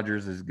Aaron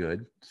Rodgers is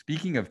good.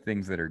 Speaking of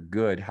things that are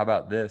good, how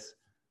about this?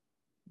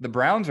 The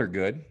Browns are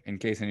good, in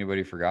case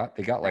anybody forgot.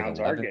 They got like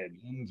 11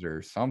 wins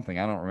or something.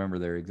 I don't remember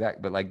their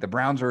exact, but like the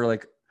Browns are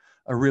like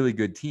a really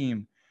good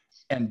team.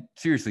 And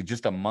seriously,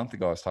 just a month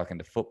ago, I was talking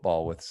to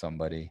football with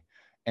somebody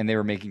and they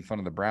were making fun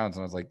of the Browns.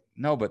 And I was like,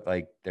 no, but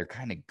like they're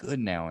kind of good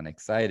now and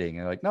exciting. And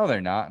they're like, no,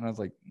 they're not. And I was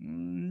like,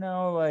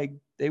 no, like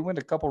they went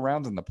a couple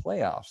rounds in the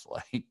playoffs.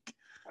 Like,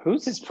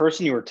 who's this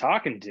person you were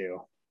talking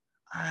to?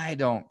 I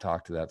don't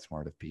talk to that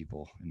smart of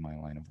people in my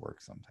line of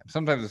work sometimes.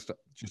 Sometimes,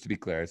 just to be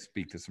clear, I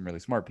speak to some really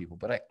smart people,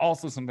 but I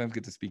also sometimes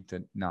get to speak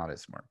to not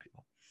as smart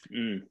people.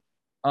 The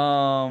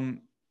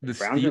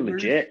Browns are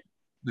legit.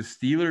 The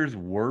Steelers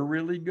were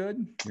really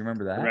good. You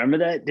remember that? Remember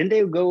that? Didn't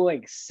they go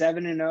like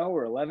 7-0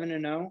 or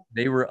 11-0?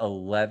 They were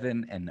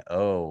 11-0.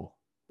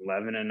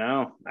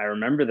 11-0. I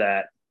remember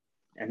that.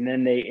 And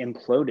then they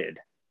imploded.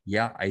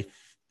 Yeah,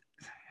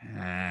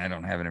 I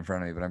don't have it in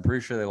front of me, but I'm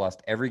pretty sure they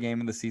lost every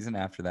game of the season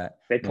after that.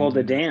 They pulled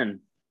a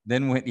Dan.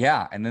 Then went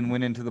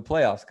into the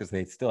playoffs because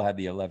they still had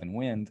the 11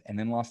 wins, and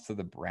then lost to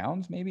the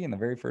Browns maybe in the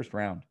very first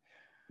round.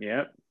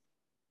 Yep.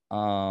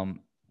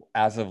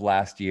 As of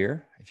last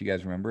year, if you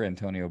guys remember,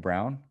 Antonio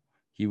Brown,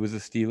 he was a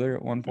Steeler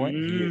at one point.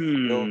 He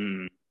is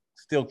still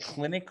still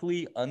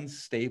clinically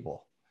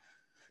unstable.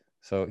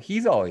 So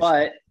he's always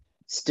but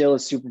still a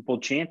Super Bowl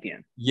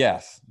champion.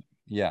 Yes.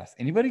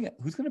 Anybody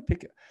who's going to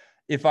pick it?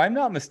 If I'm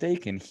not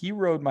mistaken, he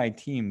rode my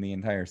team the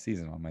entire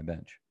season on my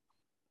bench.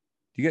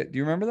 Do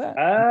you remember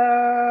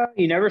that?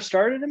 You never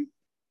started him?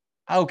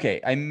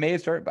 Okay, I may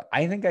have started, but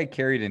I think I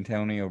carried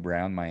Antonio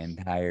Brown my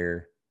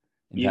entire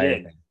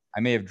thing. I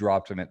may have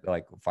dropped him at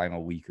like the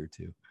final week or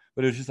two,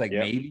 but it was just like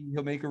maybe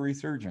he'll make a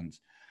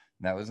resurgence.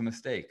 And that was a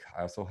mistake.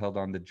 I also held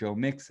on to Joe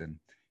Mixon,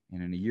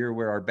 and in a year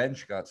where our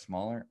bench got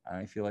smaller,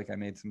 I feel like I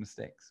made some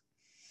mistakes.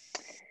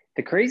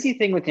 The crazy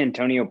thing with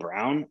Antonio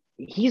Brown,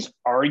 he's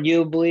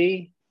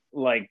arguably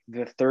like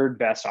the third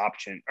best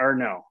option, or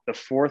no, the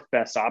fourth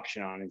best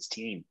option on his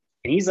team.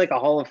 And he's like a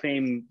Hall of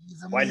Fame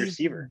wide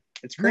receiver.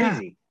 It's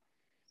crazy.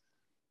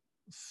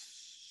 Yeah.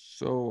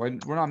 So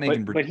we're not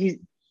making, but he's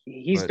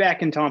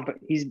back in Tampa.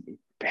 He's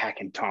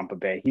back in Tampa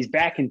Bay. He's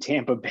back in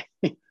Tampa Bay.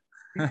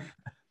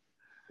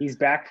 He's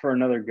back for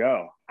another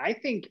go. I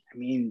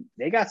mean,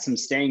 they got some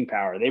staying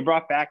power. They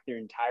brought back their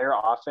entire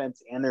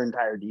offense and their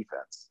entire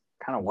defense.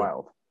 Kind of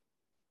wild.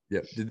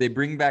 Yep. Did they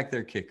bring back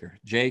their kicker?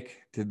 Jake,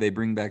 did they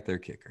bring back their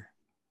kicker?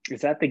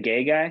 Is that the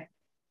gay guy?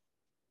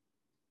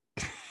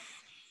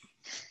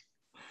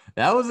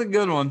 That was a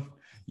good one.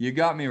 You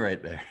got me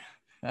right there.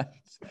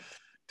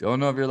 Don't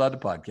know if you're allowed to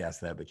podcast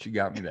that, but you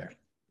got me there.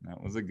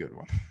 That was a good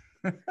one.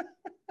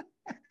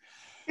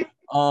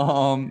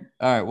 All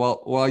right.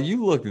 Well, while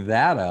you look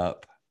that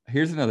up,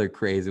 here's another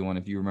crazy one.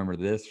 If you remember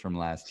this from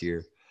last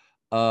year,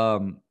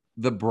 the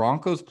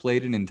Broncos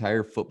played an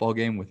entire football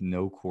game with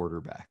no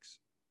quarterbacks.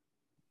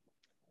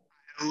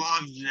 I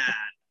love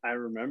that. I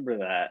remember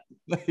that.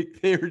 Like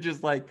they were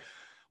just like,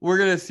 we're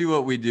gonna see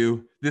what we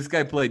do. This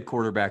guy played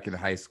quarterback in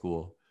high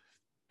school,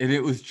 and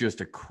it was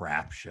just a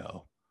crap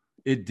show.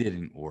 It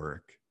didn't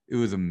work. It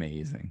was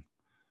amazing.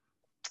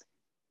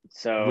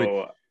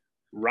 So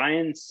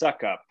Ryan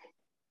Suckup,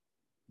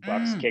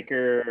 Bucks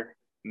kicker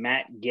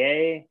Matt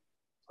Gay,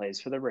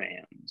 plays for the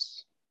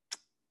Rams.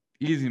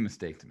 Easy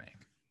mistake to make.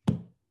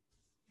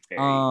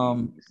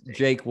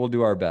 Jake, we'll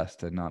do our best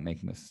to not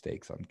make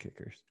mistakes on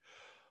kickers.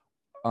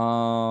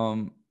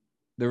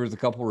 There was a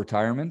couple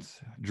retirements.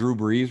 Drew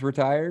Brees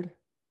retired,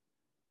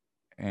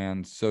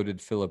 and so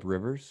did Phillip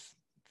Rivers,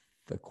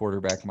 the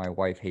quarterback my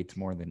wife hates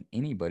more than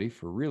anybody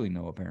for really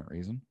no apparent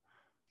reason.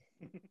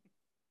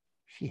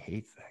 She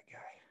hates that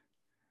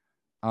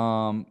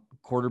guy.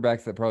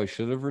 Quarterbacks that probably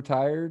should have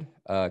retired.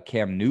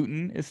 Cam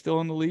Newton is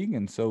still in the league,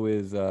 and so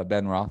is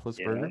Ben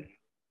Roethlisberger. Yeah.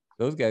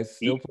 Those guys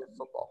still play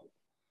football.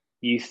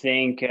 You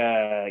think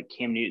Cam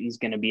Newton's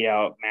going to beat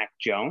out Mac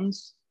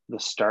Jones, the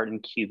starting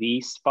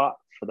QB spot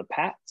for the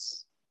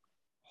Pats?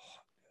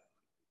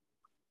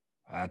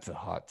 That's a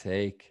hot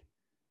take.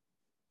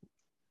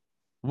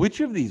 Which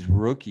of these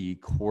rookie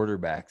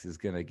quarterbacks is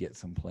going to get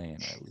some play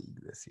in our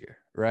league this year,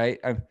 right?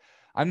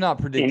 I'm not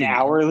predicting. In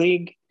our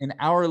league? In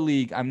our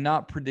league, I'm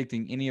not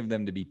predicting any of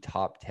them to be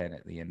top 10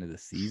 at the end of the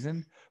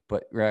season,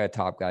 but a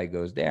top guy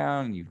goes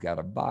down, you've got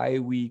a bye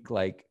week.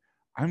 Like,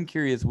 I'm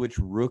curious which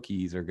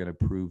rookies are going to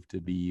prove to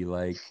be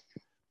like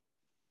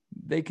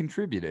they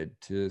contributed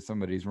to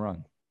somebody's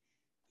run.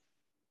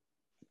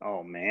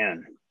 Oh,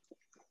 man.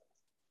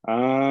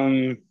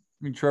 I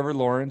mean, Trevor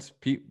Lawrence,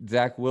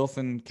 Zach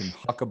Wilson can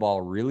huck a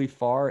ball really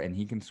far, and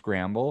he can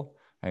scramble.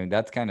 I mean,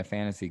 that's kind of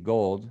fantasy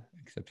gold,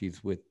 except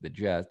he's with the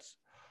Jets.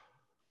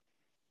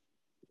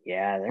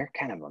 Yeah, they're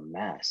kind of a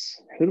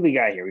mess. Who do we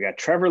got here? We got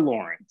Trevor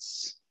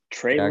Lawrence,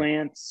 Trey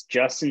Lance,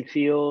 Justin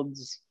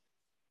Fields,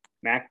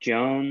 Mac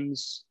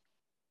Jones.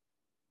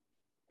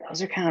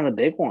 Those are kind of the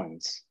big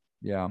ones.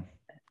 Yeah.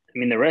 I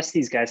mean, the rest of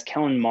these guys,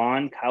 Kellen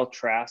Mond, Kyle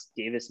Trask,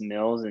 Davis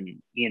Mills, and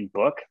Ian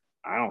Book,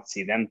 I don't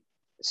see them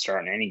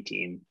starting any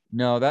team.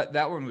 No,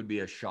 that one would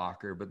be a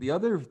shocker. But the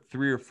other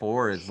 3 or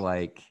 4 is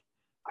like,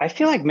 I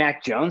feel like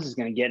Mac Jones is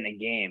going to get in a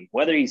game.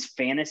 Whether he's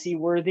fantasy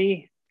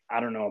worthy, I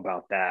don't know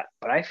about that.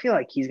 But I feel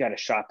like he's got a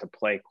shot to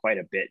play quite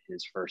a bit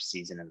his first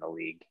season in the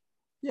league.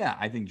 Yeah,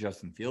 I think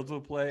Justin Fields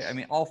will play. I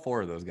mean, all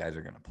 4 of those guys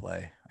are going to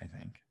play, I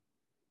think.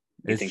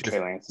 You think Trey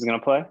Lance is going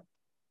to play?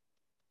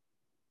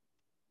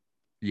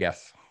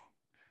 Yes.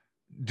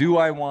 Do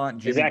I want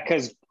Jimmy? Is that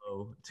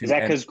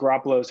because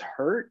Garoppolo's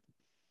hurt?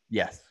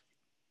 Yes.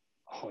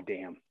 Oh,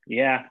 damn.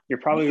 Yeah, you're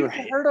probably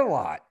right. Hurt a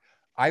lot.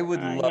 I would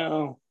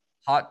love.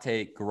 Hot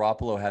take,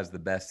 Garoppolo has the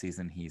best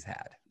season he's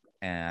had.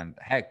 And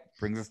heck,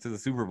 brings us to the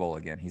Super Bowl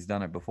again. He's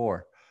done it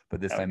before.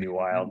 But this time, be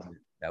wild.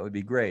 That would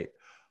be great.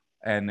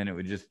 And then it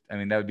would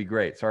that would be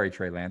great. Sorry,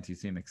 Trey Lance, you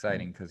seem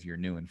exciting because you're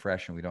new and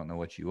fresh and we don't know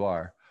what you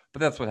are. But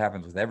that's what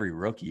happens with every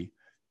rookie.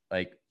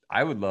 Like,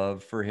 I would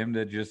love for him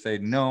to just say,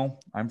 no,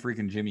 I'm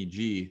freaking Jimmy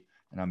G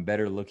and I'm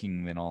better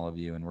looking than all of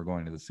you and we're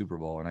going to the Super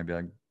Bowl. And I'd be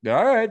like,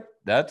 all right,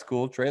 that's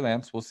cool. Trey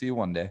Lance, we'll see you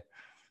one day.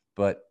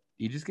 But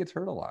he just gets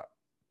hurt a lot.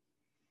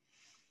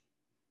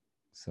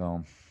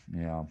 So,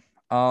 yeah.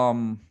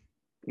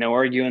 No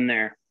arguing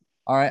there.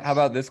 All right. How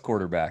about this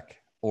quarterback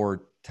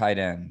or tight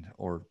end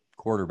or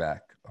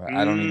quarterback?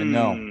 I don't even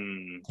know.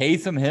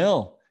 Taysom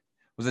Hill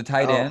was a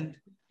tight end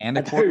and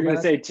a quarterback. You were going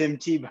to say Tim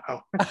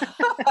Tebow.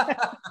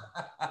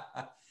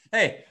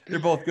 Hey, they're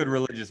both good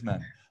religious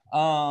men.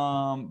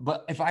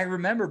 But if I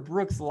remember,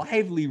 Brooks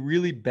Lively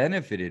really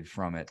benefited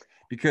from it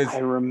because I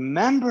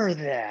remember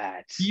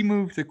that. he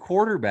moved to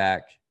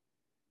quarterback.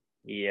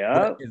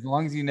 Yeah. As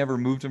long as you never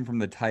moved him from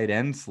the tight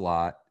end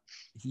slot,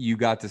 you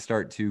got to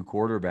start 2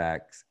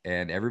 quarterbacks,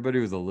 and everybody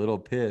was a little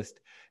pissed.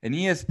 And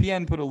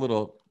ESPN put a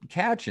little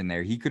catch in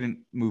there. He couldn't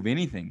move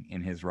anything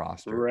in his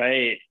roster.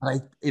 Right.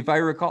 If I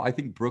recall, I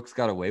think Brooks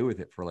got away with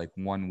it for like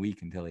 1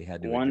 week until he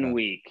had to 1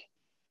 week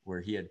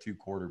where he had 2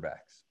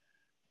 quarterbacks.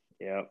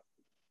 Yep.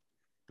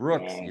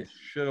 Brooks, you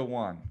should have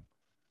won.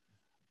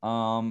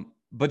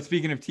 But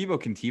speaking of Tebow,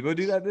 can Tebow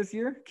do that this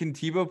year? Can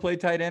Tebow play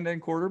tight end and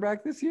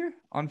quarterback this year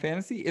on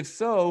fantasy? If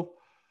so,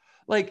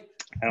 like,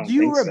 I don't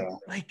think so.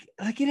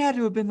 Like it had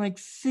to have been like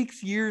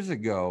 6 years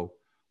ago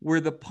where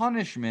the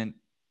punishment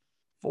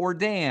for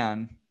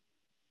Dan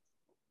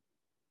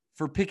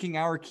for picking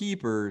our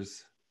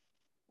keepers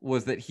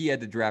was that he had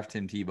to draft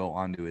Tim Tebow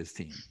onto his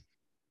team.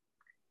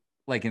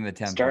 Like in the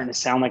 10th Starting round. to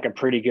sound like a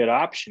pretty good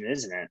option,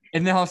 isn't it?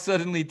 And now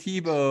suddenly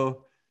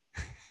Tebow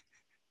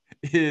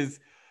is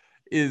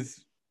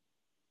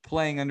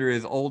playing under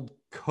his old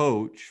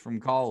coach from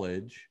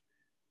college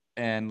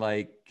and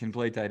like can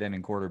play tight end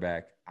and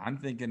quarterback. I'm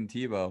thinking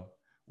Tebow,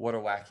 what a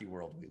wacky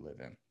world we live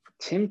in.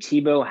 Tim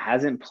Tebow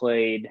hasn't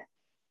played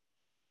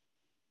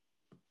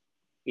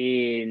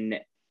in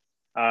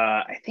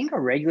I think a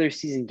regular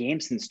season game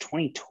since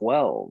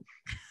 2012.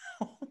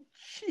 Oh,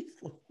 jeez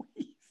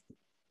Louise.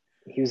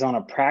 He was on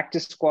a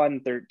practice squad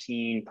in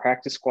 13,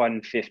 practice squad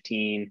in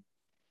 15.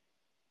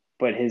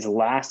 But his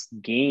last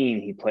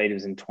game he played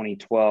was in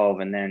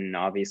 2012, and then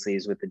obviously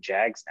he's with the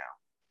Jags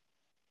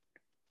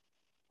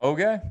now.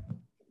 Okay.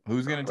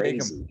 Who's going to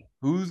take him?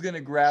 Who's going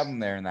to grab him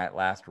there in that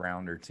last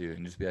round or two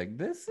and just be like,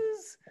 this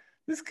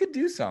could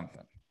do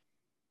something?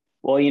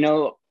 Well, you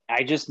know,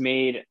 I just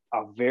made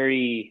a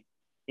very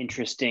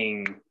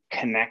interesting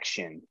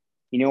connection.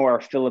 You know,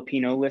 our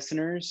Filipino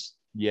listeners,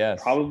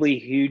 yes, probably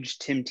huge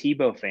Tim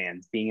Tebow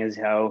fans, being as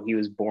how he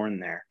was born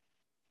there.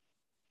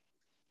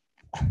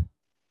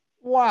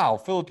 Wow.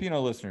 Filipino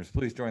listeners,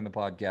 please join the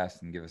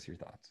podcast and give us your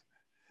thoughts.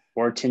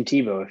 Or Tim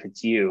Tebow, if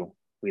it's you,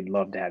 we'd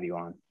love to have you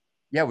on.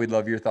 Yeah, we'd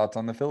love your thoughts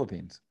on the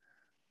Philippines.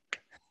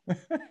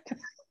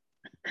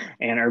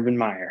 And Urban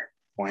Meyer.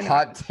 Why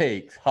Hot not?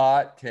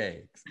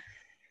 takes.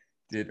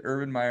 Did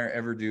Urban Meyer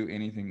ever do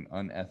anything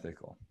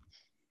unethical?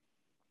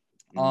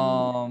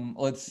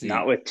 Let's see.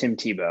 Not with Tim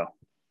Tebow.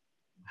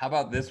 How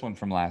about this one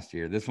from last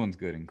year? This one's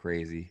good and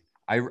crazy.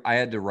 I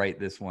had to write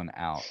this one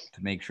out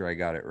to make sure I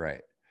got it right.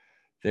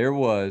 There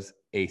was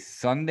a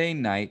Sunday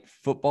night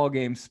football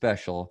game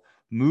special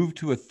moved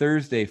to a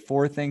Thursday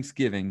for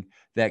Thanksgiving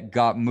that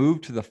got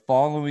moved to the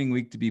following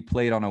week to be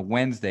played on a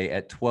Wednesday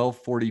at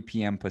 12:40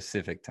 p.m.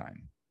 Pacific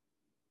time.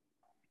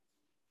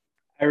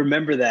 I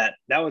remember that.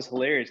 That was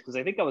hilarious because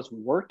I think I was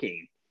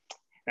working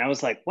and I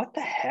was like, what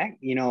the heck?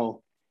 You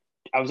know,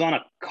 I was on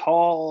a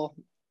call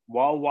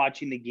while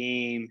watching the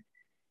game.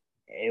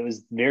 It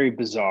was very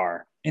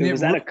bizarre. And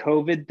was that a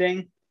COVID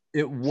thing?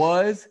 It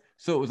was.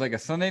 So it was like a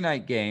Sunday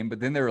night game,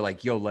 but then they were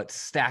like, yo, let's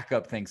stack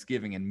up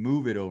Thanksgiving and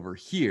move it over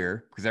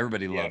here because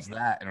everybody loves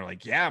that. And they're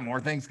like, yeah, more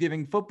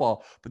Thanksgiving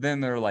football. But then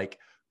they're like,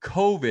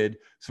 COVID,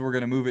 so we're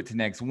going to move it to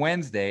next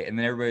Wednesday. And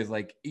then everybody's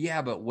like,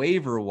 yeah, but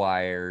waiver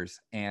wires.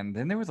 And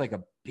then there was like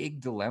a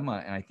big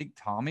dilemma. And I think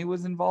Tommy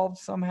was involved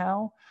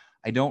somehow.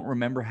 I don't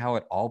remember how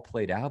it all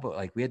played out, but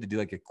like we had to do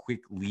like a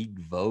quick league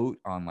vote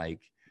on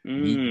like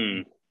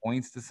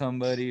points to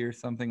somebody or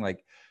something.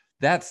 Like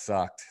that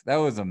sucked. That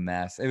was a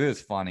mess. It was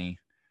funny.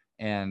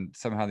 And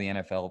somehow the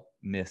NFL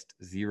missed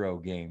 0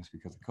 games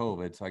because of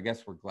COVID. So I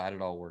guess we're glad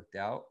it all worked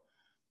out.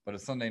 But a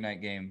Sunday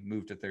night game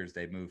moved to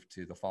Thursday, moved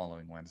to the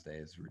following Wednesday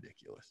is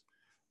ridiculous.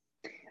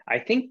 I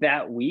think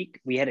that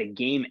week we had a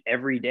game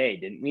every day,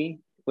 didn't we?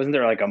 Wasn't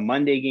there like a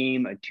Monday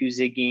game, a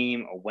Tuesday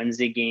game, a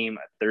Wednesday game,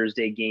 a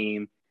Thursday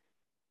game?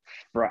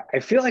 I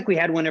feel like we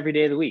had one every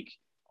day of the week.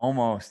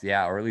 Almost,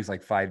 yeah, or at least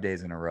like 5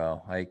 days in a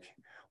row.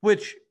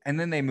 And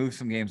then they moved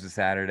some games to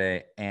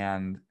Saturday.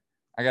 And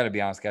I got to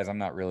be honest, guys, I'm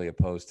not really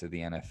opposed to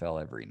the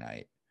NFL every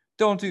night.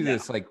 Don't do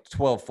this like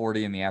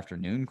 12:40 in the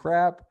afternoon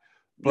crap.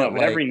 But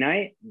like, every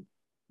night?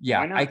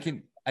 Yeah, I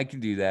can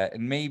do that.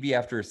 And maybe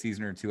after a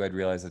season or two, I'd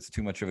realize it's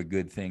too much of a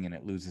good thing and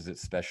it loses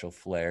its special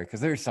flair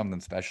because there's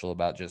something special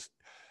about just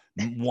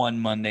one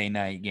Monday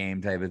night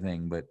game type of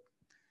thing. But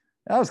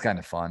that was kind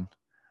of fun.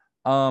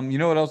 You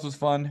know what else was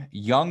fun?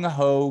 Young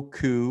Ho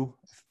Koo.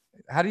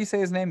 How do you say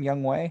his name?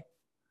 Young Wei?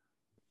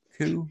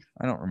 Koo?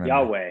 I don't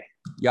remember.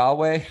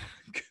 Yahweh.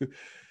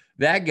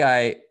 That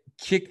guy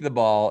kicked the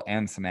ball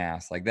and some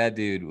ass. Like that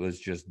dude was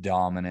just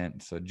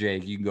dominant. So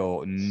Jake, you can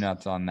go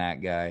nuts on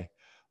that guy.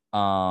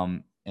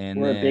 And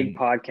we're a big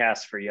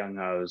podcast for young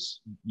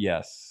hoes.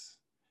 Yes.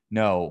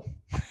 No.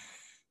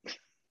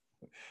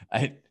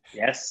 I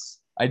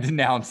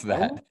denounce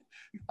that.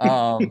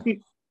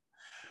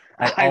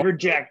 I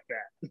reject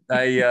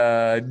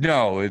that.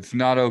 No, it's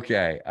not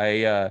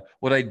okay.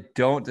 What I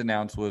don't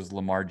denounce was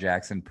Lamar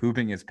Jackson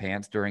pooping his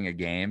pants during a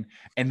game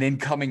and then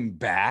coming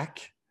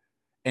back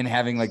and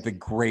having like the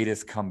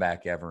greatest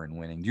comeback ever and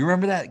winning. Do you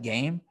remember that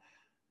game?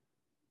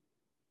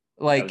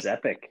 Like, that was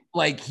epic.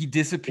 Like he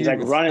disappeared. He's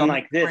like running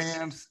like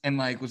this and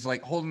like was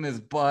like holding his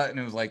butt, and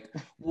it was like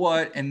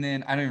what? And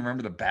then I don't even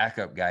remember the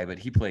backup guy, but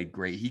he played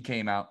great. He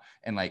came out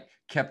and like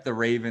kept the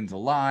Ravens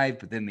alive,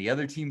 but then the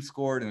other team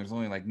scored, and there's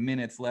only like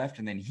minutes left,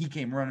 and then he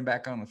came running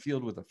back on the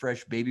field with a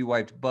fresh baby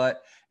wiped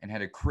butt and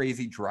had a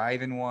crazy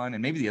drive in one,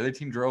 and maybe the other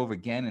team drove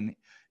again, and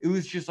it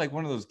was just like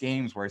one of those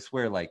games where I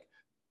swear like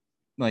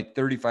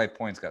 35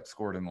 points got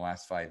scored in the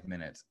last 5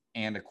 minutes,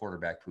 and a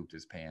quarterback pooped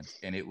his pants,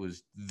 and it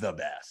was the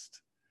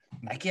best.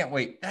 I can't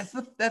wait. That's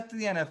the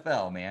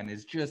NFL, man.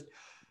 It's just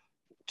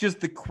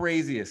the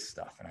craziest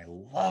stuff, and I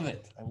love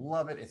it. I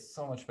love it. It's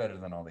so much better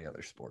than all the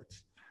other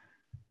sports.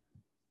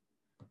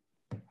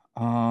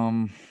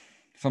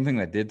 Something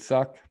that did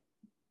suck,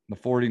 the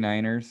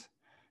 49ers,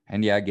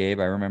 and yeah, Gabe,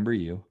 I remember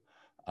you.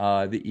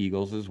 The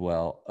Eagles as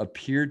well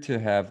appeared to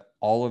have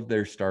all of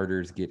their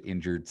starters get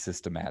injured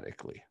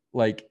systematically.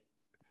 Like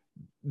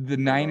the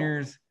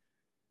Niners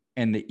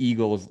and the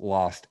Eagles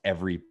lost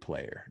every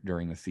player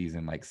during the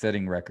season, like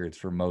setting records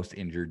for most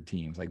injured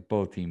teams. Like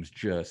both teams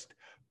just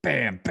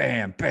bam,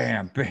 bam,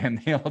 bam, bam.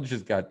 They all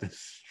just got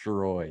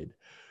destroyed.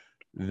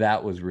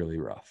 That was really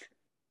rough.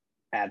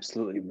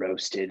 Absolutely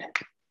roasted.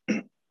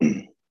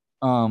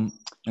 And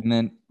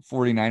then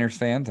 49ers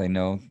fans, I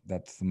know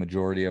that's the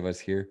majority of us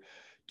here.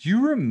 Do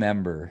you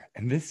remember,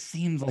 and this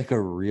seems like a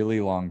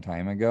really long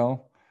time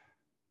ago,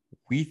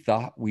 we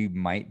thought we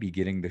might be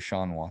getting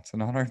Deshaun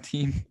Watson on our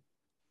team?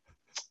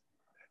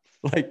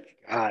 Like,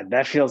 God,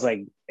 that feels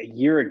like a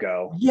year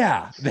ago.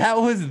 Yeah, that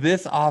was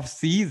this off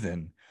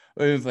season.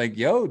 It was like,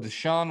 yo,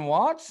 Deshaun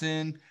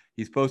Watson,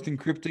 he's posting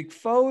cryptic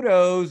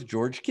photos.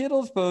 George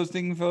Kittle's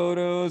posting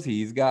photos.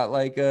 He's got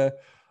like a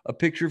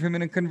picture of him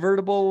in a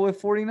convertible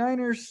with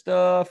 49ers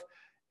stuff.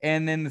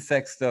 And then the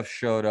sex stuff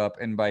showed up.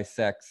 And by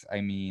sex,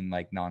 I mean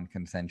like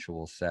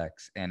non-consensual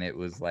sex. And it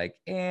was like,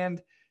 and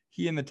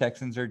he and the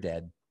Texans are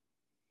dead.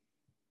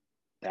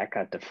 That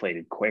got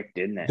deflated quick,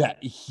 didn't it?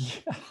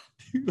 Yeah,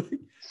 dude,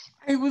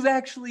 I was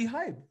actually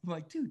hyped. I'm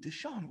like, dude,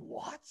 Deshaun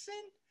Watson?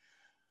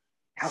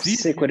 How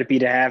sick would it be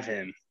to have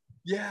him?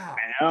 Yeah.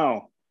 I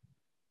know.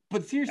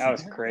 But seriously, that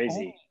was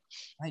crazy.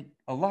 Like,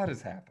 a lot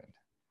has happened.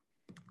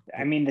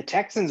 I mean, the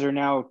Texans are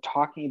now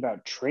talking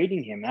about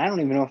trading him. I don't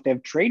even know if they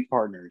have trade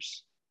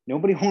partners.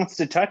 Nobody wants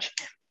to touch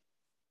him.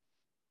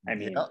 I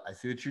mean, yeah, I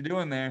see what you're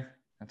doing there.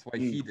 That's why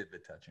he did the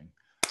touching.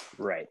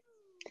 Right.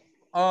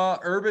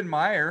 Urban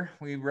Meyer,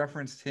 we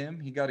referenced him.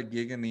 He got a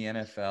gig in the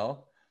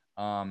NFL.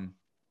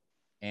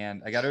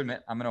 And I got to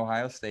admit, I'm an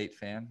Ohio State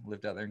fan.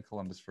 Lived out there in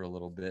Columbus for a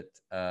little bit.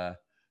 So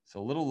a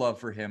little love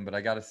for him, but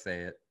I got to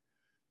say it.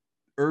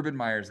 Urban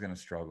Meyer is going to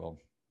struggle.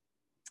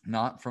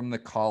 Not from the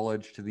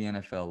college to the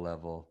NFL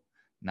level.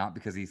 Not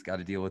because he's got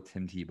to deal with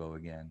Tim Tebow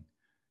again.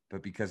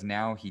 But because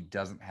now he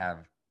doesn't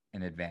have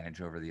an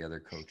advantage over the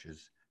other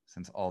coaches,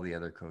 since all the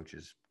other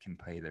coaches can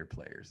pay their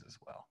players as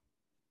well.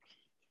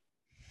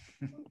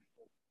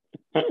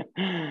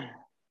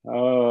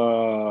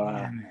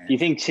 Do you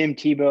think Tim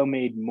Tebow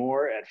made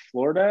more at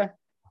Florida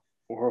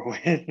or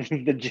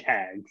with the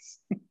Jags?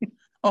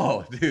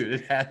 Oh, dude,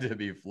 it had to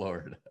be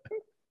Florida.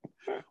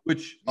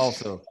 Which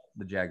also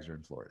the Jags are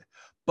in Florida.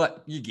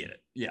 But you get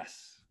it.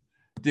 Yes.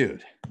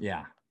 Dude,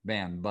 yeah.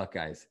 Man,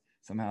 Buckeyes.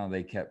 Somehow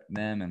they kept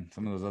them and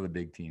some of those other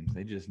big teams.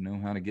 They just know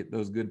how to get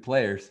those good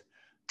players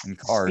and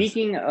cars.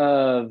 Speaking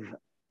of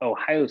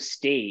Ohio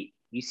State,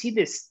 you see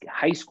this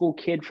high school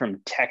kid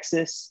from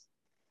Texas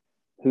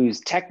who's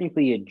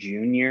technically a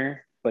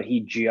junior, but he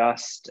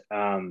just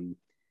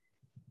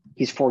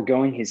he's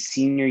foregoing his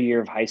senior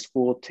year of high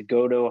school to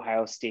go to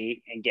Ohio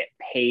State and get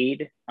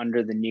paid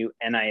under the new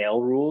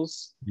NIL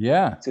rules.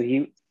 Yeah. So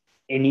he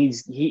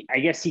I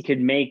guess he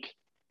could make,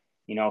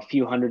 a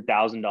few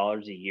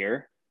 $100,000 a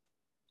year.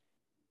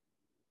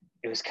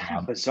 It was kind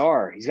of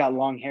bizarre. He's got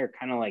long hair,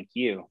 kind of like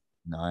you.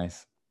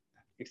 Nice.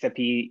 Except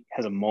he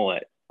has a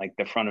mullet. Like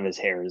the front of his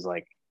hair is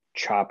like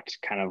chopped,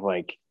 kind of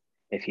like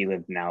if he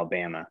lived in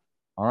Alabama.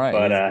 All right.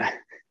 But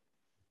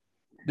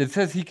it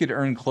says he could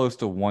earn close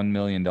to $1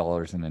 million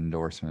in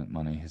endorsement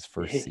money his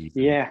first season.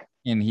 Yeah.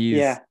 And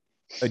he's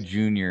a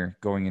junior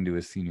going into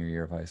his senior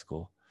year of high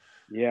school.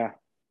 Yeah.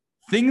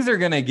 Things are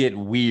going to get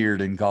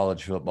weird in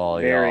college football.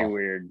 Very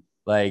weird.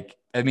 Like,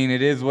 I mean,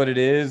 it is what it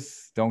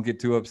is. Don't get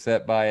too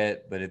upset by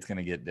it, but it's going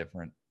to get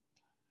different.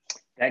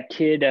 That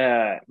kid,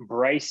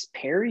 Bryce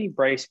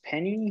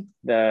Penny,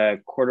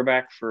 the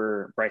quarterback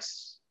for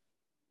Bryce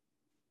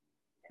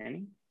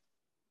Penny?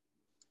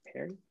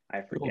 Perry?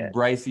 I forget.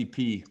 Brycey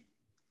P.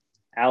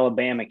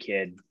 Alabama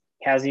kid.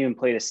 Hasn't even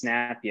played a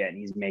snap yet, and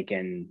he's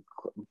making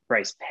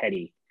Bryce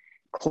Petty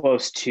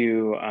close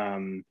to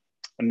 $1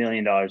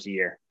 million a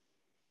year.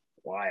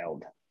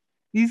 Wild.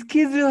 These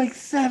kids are like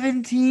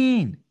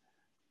 17.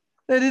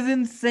 That is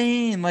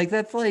insane. Like,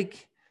 that's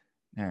like,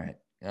 all right.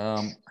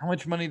 How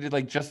much money did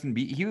like Justin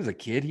Bieber? He was a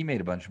kid. He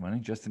made a bunch of money.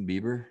 Justin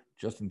Bieber,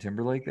 Justin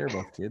Timberlake, they're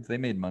both kids. They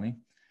made money.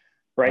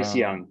 Bryce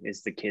Young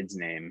is the kid's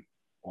name.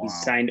 Wow.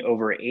 He's signed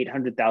over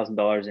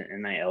 $800,000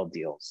 in NIL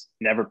deals.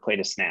 Never played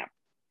a snap.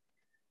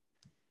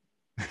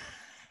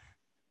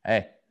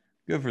 Hey,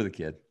 good for the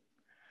kid.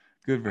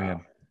 Good for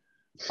him.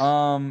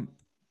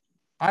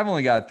 I've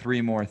only got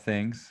 3 more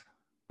things.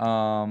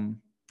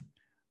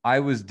 I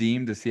was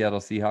deemed a Seattle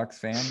Seahawks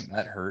fan.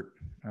 That hurt.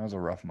 That was a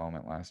rough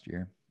moment last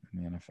year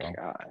in the NFL.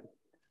 God.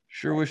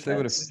 Sure wish they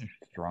would have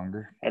finished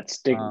stronger.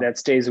 That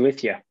stays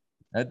with you.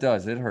 That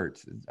does. It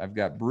hurts. I've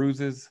got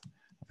bruises.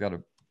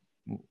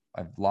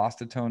 I've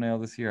lost a toenail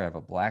this year. I have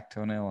a black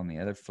toenail on the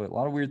other foot. A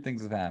lot of weird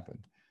things have happened.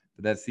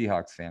 But that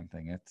Seahawks fan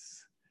thing,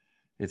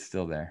 it's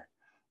still there.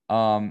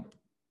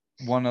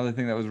 One other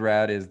thing that was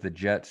rad is the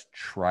Jets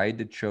tried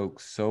to choke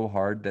so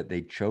hard that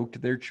they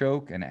choked their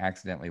choke and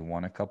accidentally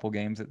won a couple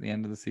games at the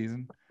end of the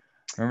season.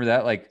 Remember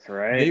that? Like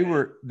right.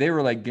 They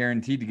were like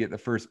guaranteed to get the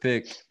first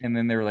pick, and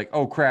then they were like,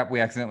 "Oh crap, we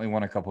accidentally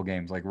won a couple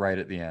games," like right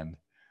at the end.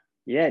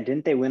 Yeah,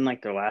 didn't they win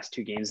like their last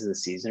 2 games of the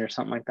season or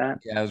something like that?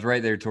 Yeah, it was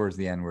right there towards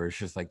the end where it's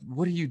just like,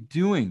 what are you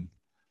doing?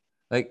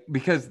 Like,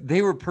 because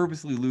they were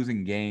purposely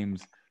losing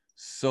games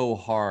so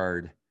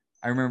hard.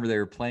 I remember they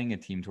were playing a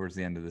team towards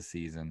the end of the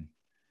season,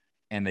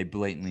 and they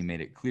blatantly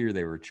made it clear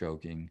they were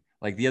choking.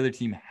 Like the other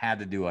team had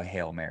to do a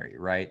Hail Mary,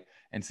 right?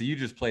 And so you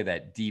just play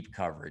that deep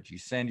coverage. You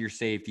send your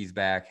safeties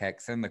back,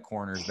 heck, send the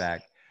corners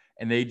back.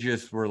 And they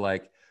just were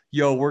like,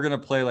 yo, we're going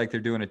to play like they're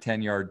doing a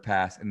 10-yard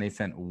pass. And they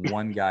sent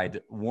one guy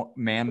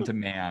man to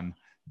man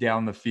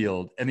down the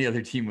field. And the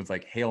other team was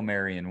like Hail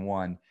Mary and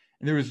won.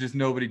 And there was just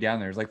nobody down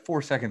there. It was like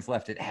 4 seconds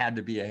left. It had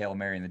to be a Hail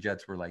Mary. And the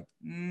Jets were like,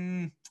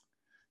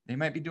 they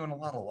might be doing a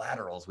lot of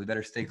laterals. We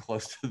better stay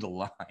close to the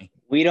line.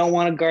 We don't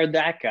want to guard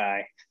that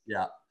guy.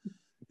 Yeah.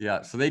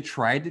 Yeah. So they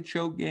tried to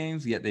choke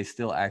games, yet they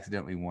still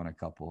accidentally won a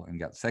couple and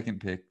got second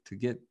pick to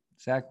get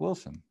Zach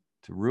Wilson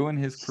to ruin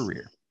his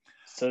career.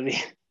 So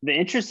the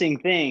interesting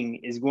thing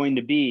is going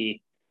to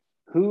be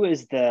who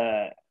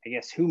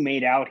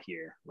made out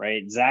here,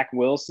 right? Zach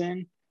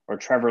Wilson or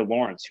Trevor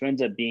Lawrence? Who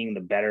ends up being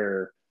the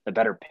better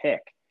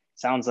pick?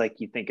 Sounds like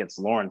you think it's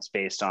Lawrence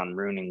based on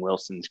ruining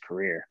Wilson's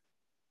career.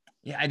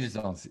 Yeah, I just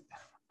don't see.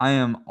 I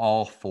am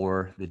all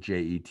for the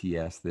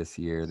Jets this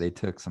year. They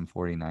took some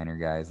 49er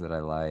guys that I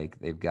like.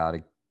 They've got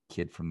a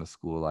kid from the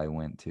school I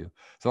went to.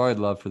 So I'd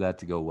love for that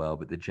to go well,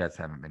 but the Jets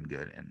haven't been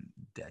good in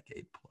a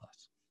decade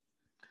plus.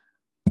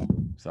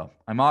 So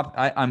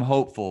I'm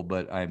hopeful,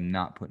 but I'm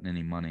not putting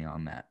any money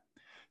on that.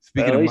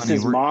 Speaking of money,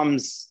 his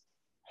mom's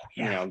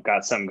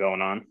got something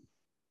going on.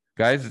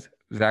 Guys,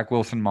 Zach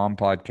Wilson Mom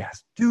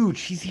Podcast. Dude,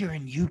 she's here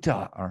in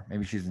Utah. Or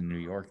maybe she's in New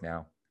York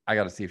now. I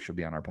got to see if she'll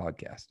be on our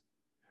podcast.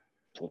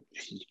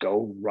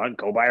 Go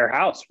by her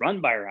house.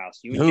 Run by her house.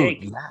 You and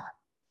Jake. Yeah.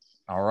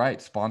 All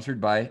right. Sponsored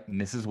by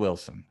Mrs.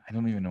 Wilson. I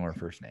don't even know her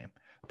first name,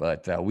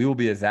 but we will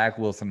be a Zach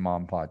Wilson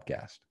Mom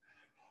Podcast.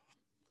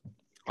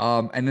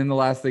 And then the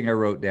last thing I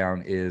wrote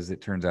down is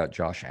it turns out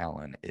Josh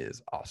Allen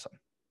is awesome.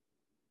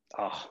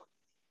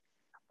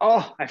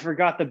 Oh, I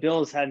forgot the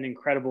Bills had an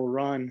incredible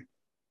run.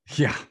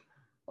 Yeah.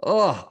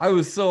 Oh, I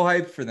was so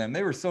hyped for them.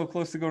 They were so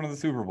close to going to the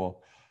Super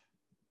Bowl.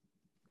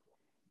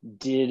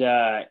 Did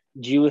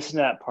you listen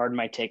to that Pardon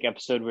My Take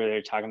episode where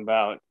they're talking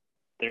about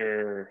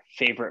their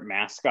favorite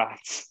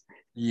mascots?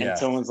 Yeah. And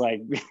someone's like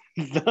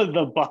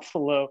the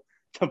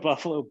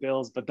Buffalo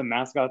Bills, but the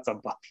mascot's a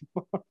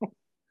buffalo.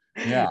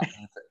 Yeah,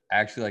 it's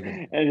actually like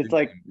and it's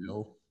like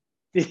Bill.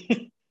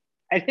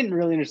 I didn't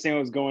really understand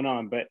what was going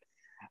on, but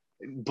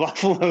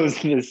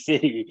Buffalo's in the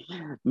city,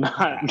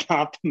 not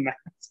the mascot.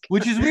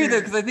 Which is weird though,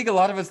 because I think a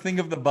lot of us think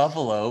of the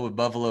Buffalo with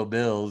Buffalo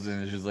Bills,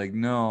 and it's just like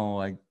no,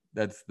 like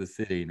that's the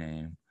city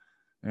name.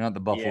 They're not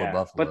the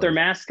Buffalo. But their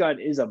mascot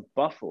is a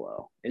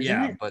buffalo,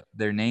 isn't it? But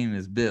their name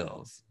is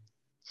Bills.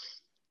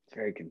 It's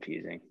very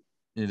confusing.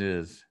 It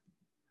is.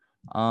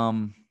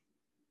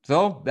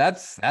 So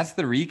that's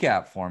the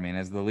recap for me. And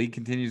as the league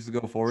continues to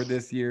go forward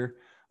this year,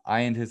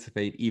 I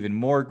anticipate even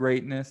more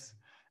greatness.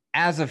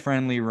 As a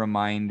friendly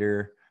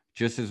reminder,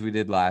 just as we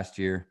did last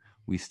year,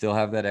 we still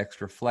have that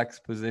extra flex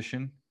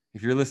position.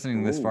 If you're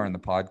listening this far in the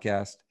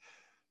podcast,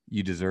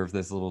 you deserve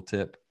this little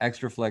tip.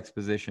 Extra flex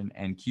position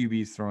and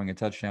QBs throwing a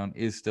touchdown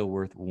is still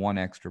worth 1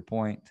 extra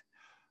point.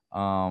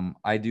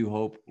 I do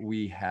hope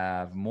we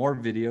have more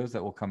videos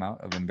that will come out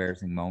of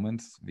embarrassing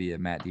moments via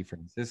Matt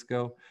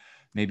DeFrancisco.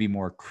 Maybe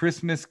more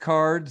Christmas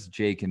cards,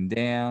 Jake and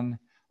Dan.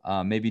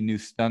 Maybe new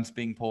stunts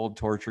being pulled,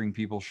 torturing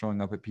people,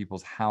 showing up at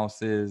people's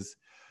houses.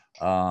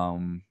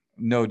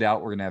 No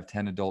doubt we're going to have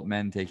 10 adult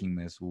men taking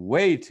this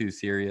way too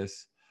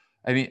serious.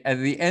 I mean, at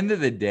the end of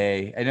the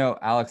day, I know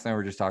Alex and I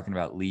were just talking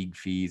about league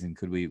fees and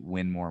could we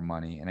win more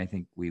money? And I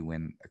think we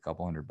win a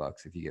couple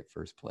 $100 if you get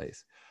first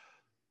place.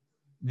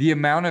 The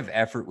amount of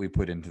effort we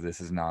put into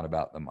this is not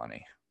about the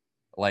money.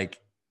 Like,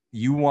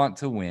 you want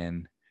to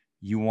win.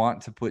 You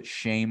want to put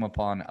shame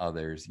upon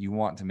others. You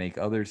want to make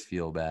others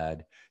feel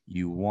bad.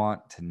 You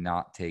want to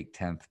not take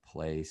 10th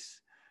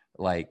place.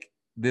 Like,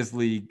 this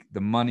league,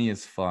 the money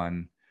is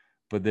fun,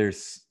 but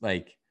there's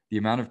like the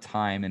amount of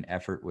time and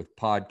effort with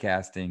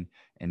podcasting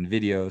and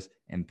videos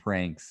and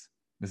pranks.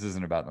 This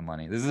isn't about the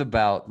money. This is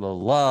about the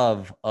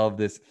love of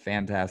this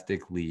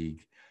fantastic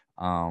league.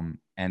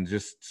 And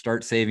just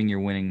start saving your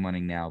winning money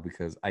now,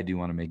 because I do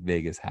want to make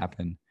Vegas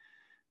happen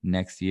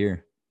next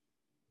year.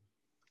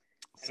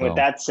 So, with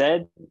that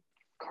said,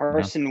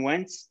 Carson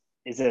Wentz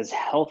is as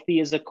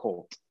healthy as a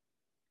colt.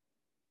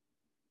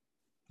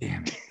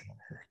 Damn it, that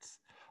hurts.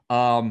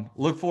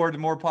 Look forward to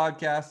more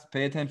podcasts.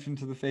 Pay attention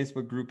to the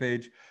Facebook group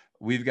page.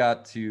 We've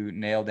got to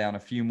nail down a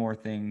few more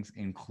things,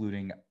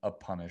 including a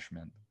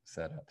punishment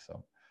setup.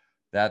 So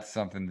that's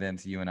something,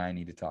 Vince, you and I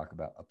need to talk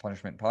about. A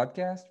punishment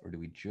podcast, or do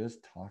we just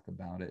talk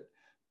about it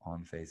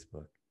on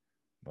Facebook?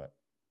 But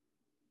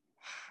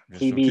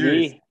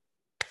TBD.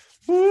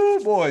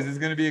 Woo, boys, it's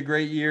going to be a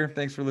great year.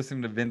 Thanks for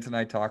listening to Vince and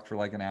I talk for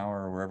like an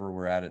hour or wherever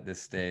we're at this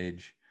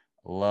stage.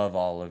 Love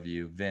all of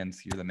you.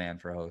 Vince, you're the man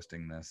for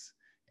hosting this.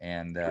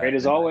 And great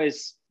as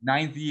always.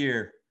 9th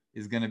year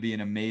is going to be an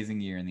amazing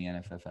year in the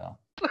NFFL.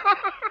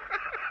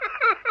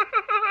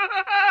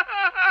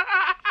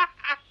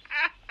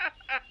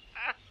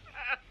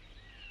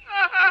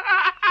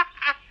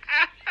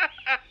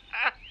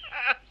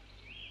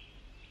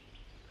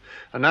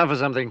 And now for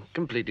something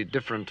completely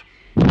different.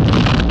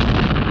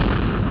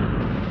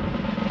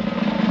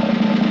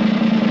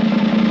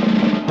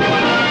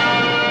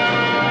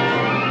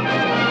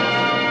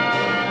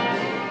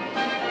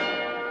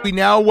 We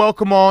now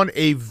welcome on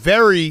a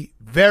very,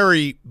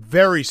 very,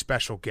 very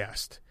special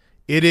guest.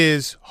 It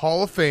is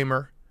Hall of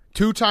Famer,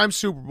 2-time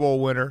Super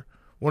Bowl winner,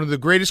 one of the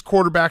greatest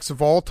quarterbacks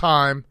of all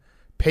time,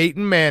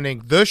 Peyton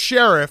Manning, the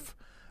Sheriff.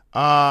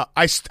 I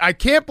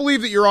can't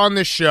believe that you're on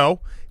this show.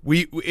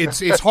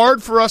 It's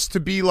hard for us to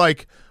be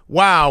like,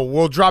 wow,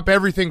 we'll drop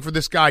everything for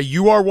this guy.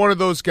 You are one of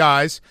those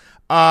guys.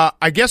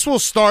 I guess we'll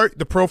start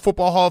the Pro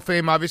Football Hall of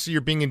Fame. Obviously,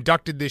 you're being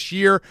inducted this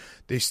year.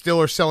 They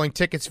still are selling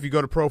tickets if you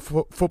go to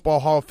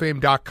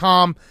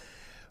profootballhalloffame.com.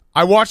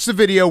 I watched the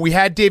video. We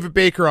had David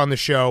Baker on the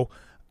show.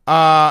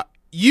 Were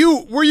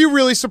you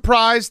really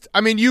surprised?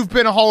 I mean, you've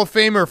been a Hall of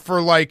Famer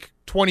for like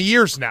 20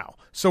 years now.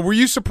 So were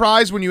you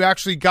surprised when you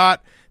actually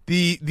got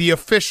the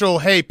official,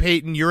 hey,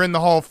 Peyton, you're in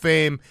the Hall of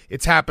Fame,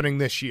 it's happening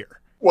this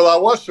year? Well, I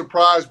was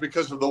surprised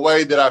because of the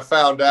way that I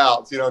found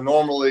out. You know,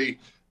 normally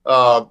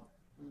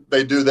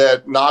they do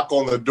that knock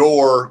on the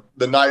door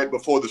the night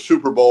before the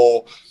Super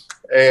Bowl.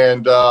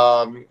 And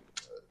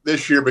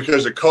this year,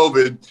 because of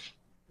COVID,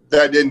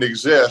 that didn't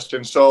exist.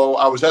 And so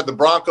I was at the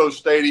Broncos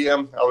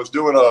Stadium. I was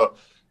doing a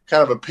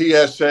kind of a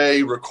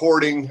PSA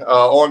recording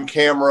on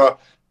camera.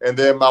 And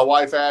then my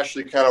wife,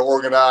 Ashley, kind of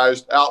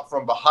organized. Out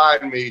from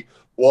behind me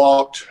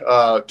walked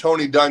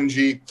Tony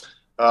Dungy,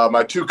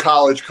 my 2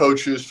 college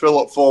coaches,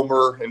 Philip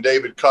Fulmer and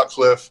David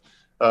Cutcliffe,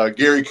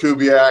 Gary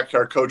Kubiak,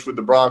 our coach with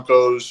the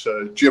Broncos,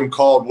 Jim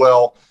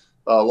Caldwell,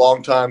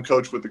 longtime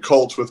coach with the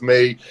Colts with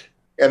me.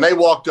 And they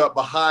walked up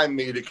behind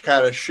me to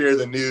kind of share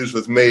the news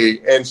with me.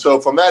 And so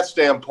from that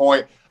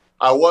standpoint,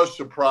 I was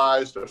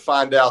surprised to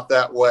find out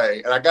that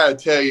way. And I got to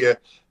tell you,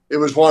 it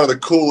was one of the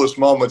coolest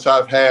moments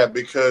I've had,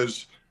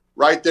 because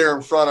right there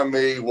in front of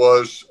me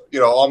was,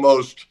 you know,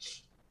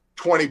 almost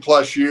 20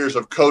 plus years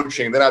of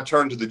coaching. Then I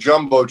turned to the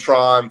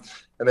Jumbotron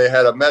and they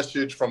had a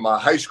message from my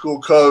high school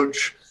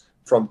coach,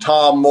 from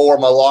Tom Moore,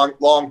 my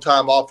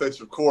long-time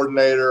offensive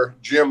coordinator,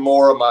 Jim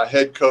Moore, my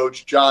head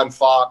coach, John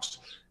Fox.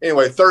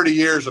 Anyway, 30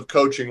 years of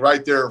coaching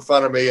right there in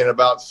front of me in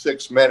about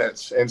 6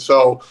 minutes. And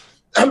so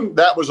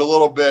that was a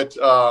little bit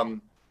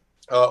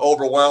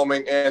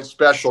overwhelming and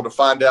special to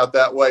find out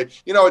that way.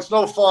 You know, it's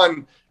no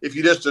fun if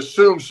you just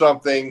assume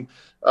something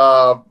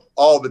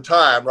all the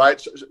time,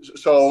 right?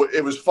 So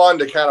it was fun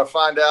to kind of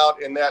find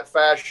out in that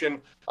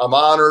fashion. I'm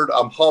honored,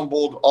 I'm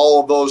humbled,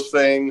 all of those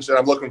things, and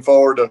I'm looking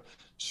forward to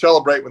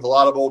celebrate with a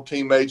lot of old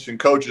teammates and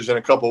coaches in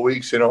a couple of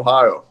weeks in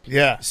Ohio.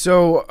 Yeah.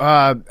 So,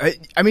 I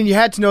mean, you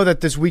had to know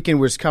that this weekend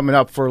was coming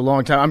up for a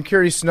long time. I'm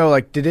curious to know,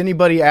 like, did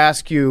anybody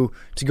ask you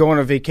to go on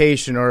a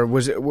vacation, or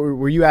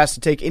were you asked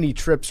to take any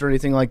trips or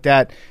anything like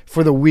that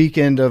for the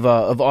weekend of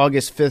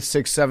August 5th,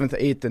 6th,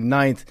 7th, 8th, and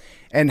 9th?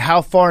 And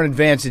how far in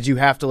advance did you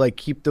have to, like,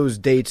 keep those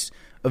dates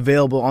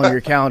available on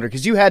your calendar?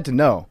 Because you had to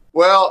know.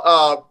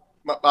 Well,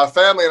 my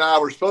family and I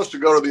were supposed to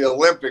go to the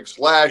Olympics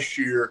last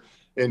year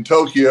in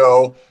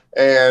Tokyo,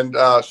 and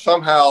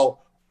somehow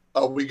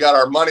we got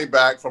our money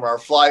back from our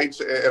flights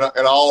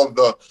and all of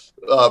the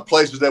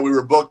places that we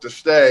were booked to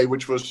stay,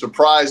 which was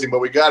surprising. But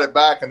we got it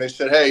back, and they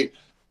said, "Hey,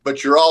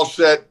 but you're all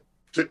set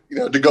to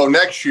go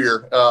next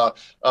year,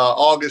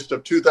 August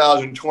of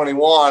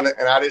 2021."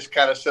 And I just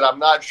kind of said, "I'm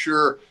not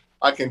sure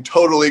I can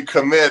totally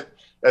commit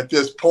at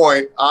this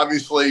point."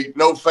 Obviously,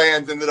 no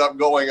fans ended up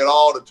going at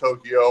all to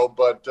Tokyo,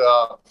 but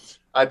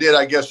I did,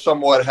 I guess,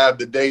 somewhat have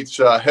the dates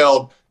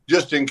held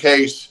just in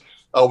case.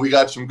 We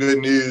got some good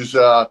news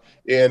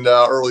in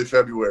early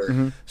February.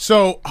 Mm-hmm.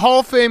 So, Hall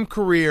of Fame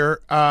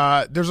career,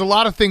 there's a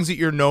lot of things that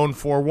you're known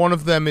for. One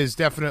of them is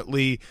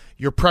definitely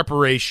your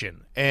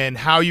preparation and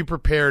how you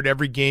prepared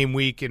every game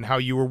week and how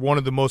you were one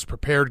of the most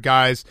prepared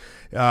guys.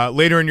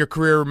 Later in your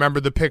career, remember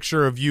the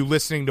picture of you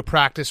listening to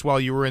practice while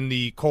you were in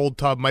the cold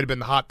tub, might have been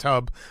the hot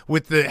tub,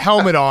 with the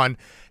helmet on.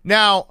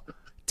 Now,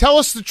 tell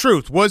us the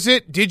truth.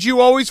 Did you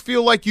always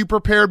feel like you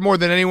prepared more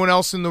than anyone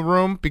else in the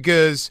room?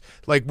 Because,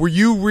 like, were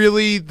you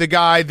really the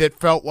guy that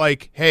felt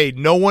like, hey,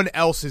 no one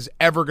else is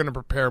ever going to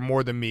prepare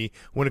more than me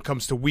when it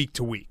comes to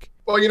week?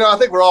 Well, I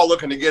think we're all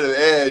looking to get an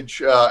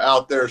edge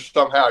out there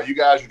somehow. You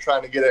guys are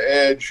trying to get an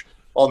edge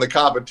on the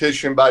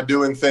competition by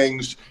doing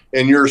things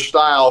in your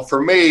style.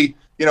 For me,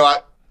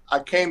 I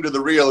came to the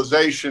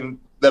realization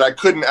that I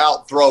couldn't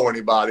out-throw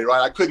anybody,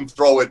 right? I couldn't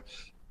throw it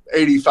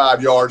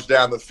 85 yards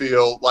down the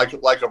field like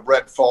a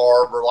Brett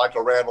Favre or like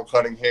a Randall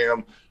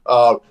Cunningham.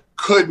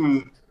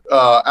 Couldn't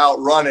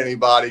outrun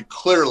anybody.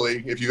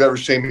 Clearly, if you've ever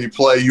seen me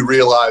play, you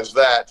realize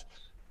that.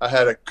 I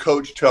had a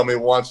coach tell me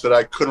once that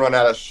I couldn't run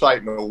out of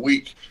sight in a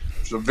week. It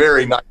was a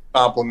very nice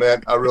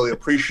compliment. I really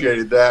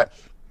appreciated that.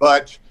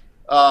 But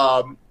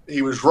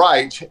he was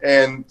right.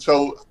 And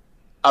so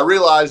I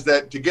realized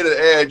that to get an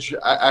edge,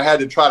 I had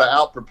to try to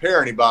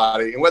out-prepare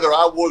anybody. And whether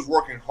I was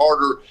working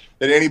harder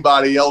than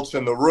anybody else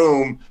in the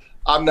room,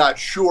 I'm not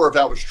sure if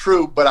that was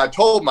true, but I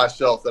told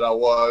myself that I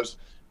was.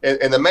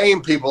 And the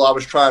main people I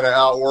was trying to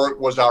outwork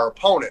was our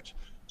opponent.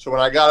 So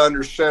when I got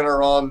under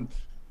center on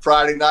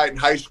Friday night in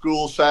high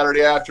school,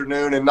 Saturday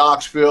afternoon in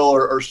Knoxville,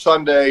 or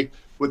Sunday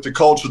with the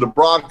Colts or the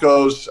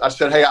Broncos, I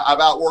said, hey, I've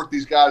outworked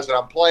these guys that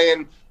I'm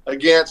playing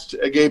against.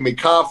 It gave me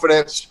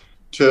confidence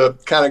to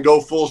kind of go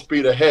full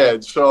speed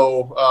ahead.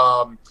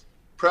 So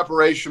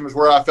preparation was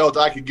where I felt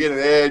I could get an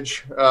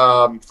edge,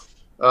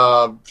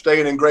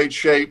 staying in great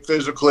shape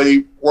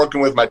physically,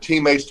 working with my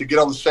teammates to get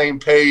on the same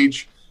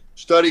page,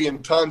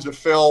 studying tons of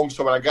film.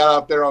 So when I got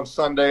out there on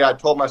Sunday, I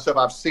told myself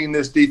I've seen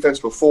this defense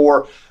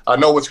before. I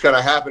know what's going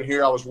to happen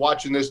here. I was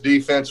watching this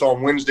defense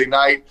on Wednesday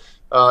night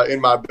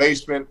in my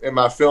basement, in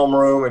my film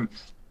room, and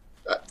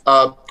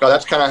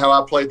that's kind of how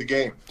I played the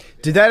game.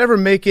 Did that ever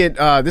make it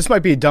this might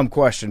be a dumb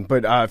question,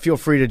 but feel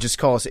free to just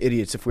call us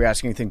idiots if we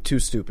ask anything too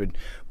stupid.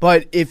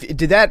 But did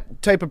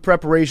that type of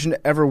preparation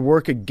ever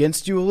work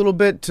against you a little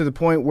bit, to the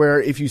point where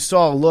if you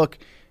saw a look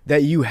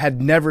that you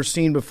had never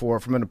seen before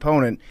from an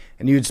opponent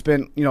and you had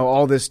spent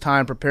all this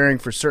time preparing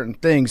for certain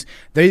things,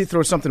 they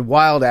throw something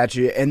wild at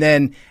you, and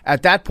then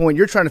at that point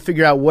you're trying to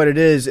figure out what it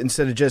is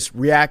instead of just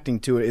reacting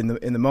to it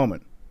in the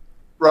moment?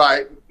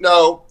 Right.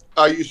 No,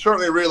 you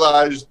certainly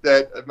realize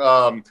that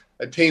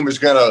a team is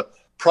going to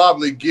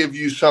probably give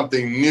you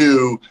something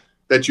new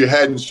that you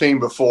hadn't seen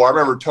before. I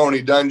remember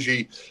Tony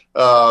Dungy,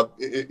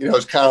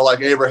 it's kind of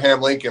like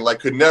Abraham Lincoln,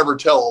 could never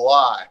tell a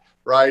lie,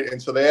 right?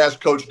 And so they asked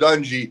Coach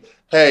Dungy,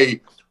 hey,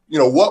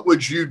 what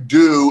would you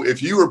do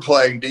if you were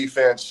playing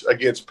defense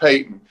against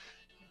Peyton?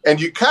 And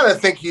you kind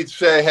of think he'd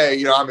say,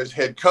 hey, I'm his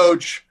head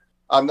coach.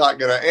 I'm not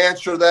going to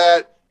answer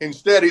that.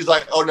 Instead, he's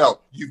like, oh, no,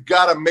 you've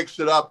got to mix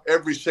it up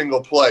every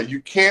single play. You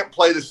can't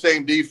play the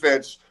same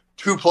defense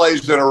 2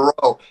 plays in a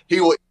row.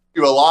 He will eat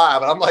you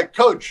alive. And I'm like,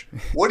 Coach,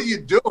 what are you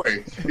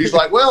doing? He's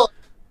like, well,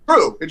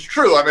 it's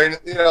true. I mean,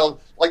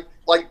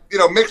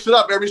 mix it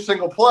up every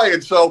single play.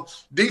 And so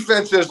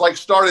defenses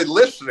started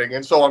listening.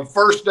 And so on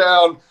first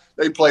down,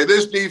 they play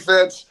this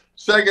defense.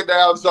 Second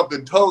down,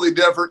 something totally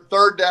different.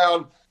 Third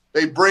down,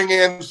 they bring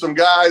in some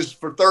guys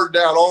for third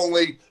down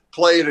only,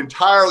 play an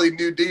entirely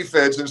new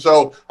defense. And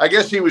so I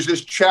guess he was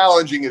just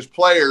challenging his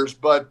players.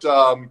 But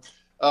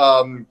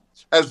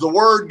as the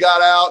word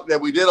got out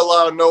that we did a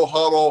lot of no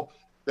huddle,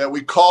 that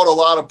we called a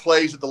lot of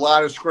plays at the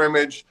line of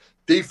scrimmage,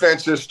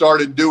 defenses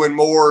started doing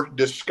more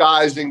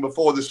disguising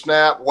before the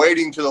snap,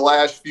 waiting to the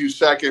last few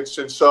seconds.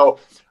 And so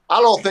I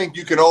don't think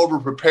you can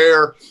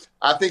over-prepare.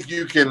 I think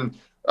you can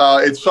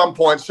at some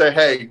point say,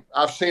 hey,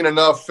 I've seen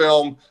enough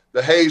film.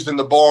 The hay's in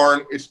the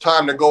barn. It's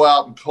time to go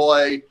out and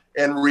play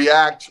and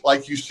react,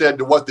 like you said,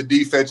 to what the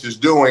defense is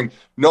doing,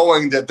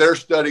 knowing that they're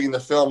studying the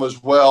film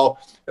as well,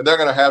 and they're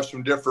going to have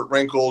some different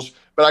wrinkles.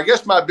 But I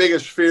guess my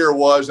biggest fear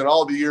was, in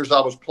all the years I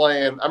was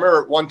playing, I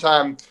remember one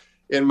time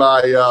in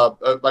my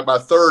my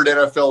third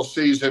NFL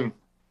season,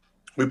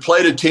 we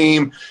played a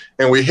team,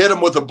 and we hit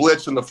them with a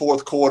blitz in the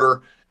fourth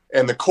quarter,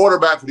 and the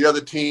quarterback for the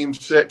other team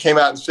came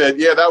out and said,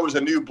 yeah, that was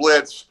a new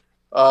blitz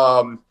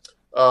that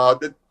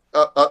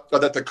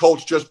the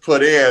Colts just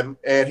put in,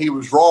 and he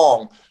was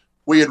wrong.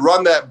 We had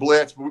run that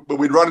blitz, but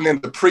we'd run it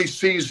in the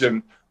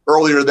preseason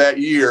earlier that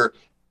year,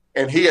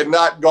 and he had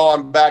not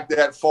gone back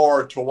that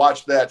far to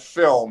watch that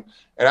film.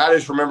 And I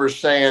just remember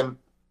saying,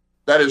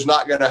 that is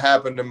not going to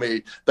happen to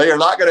me. They are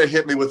not going to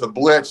hit me with a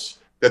blitz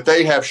that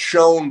they have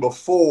shown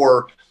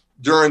before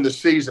during the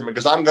season,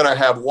 because I'm going to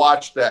have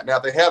watched that. Now,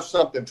 if they have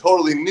something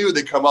totally new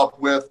they come up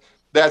with,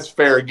 that's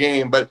fair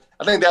game. But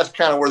I think that's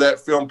kind of where that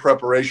film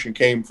preparation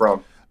came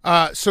from.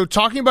 So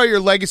talking about your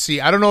legacy,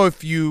 I don't know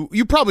if you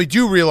probably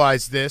do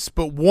realize this,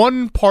 but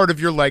one part of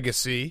your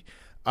legacy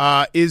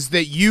is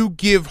that you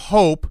give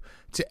hope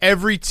to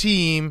every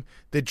team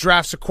that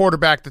drafts a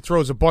quarterback that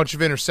throws a bunch of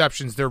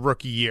interceptions their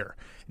rookie year.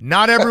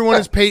 Not everyone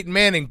is Peyton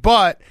Manning,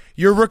 but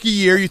your rookie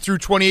year, you threw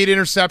 28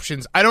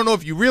 interceptions. I don't know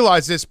if you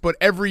realize this, but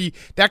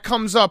that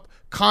comes up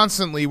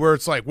constantly, where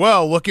it's like,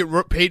 well, look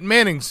at Peyton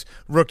Manning's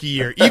rookie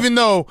year, even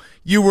though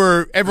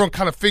everyone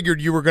kind of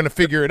figured you were going to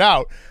figure it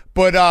out.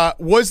 But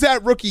was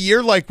that rookie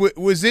year,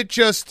 was it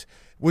just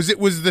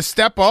Was the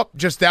step up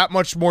just that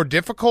much more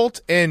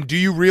difficult? And do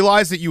you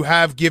realize that you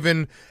have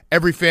given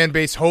every fan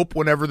base hope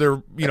whenever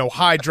their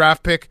high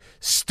draft pick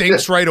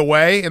stinks right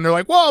away, and they're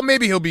like, well,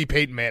 maybe he'll be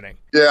Peyton Manning?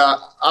 Yeah,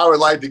 I would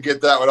like to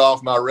get that one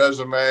off my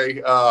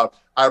resume.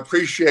 I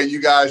appreciate you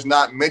guys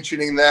not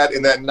mentioning that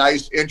in that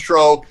nice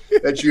intro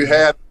that you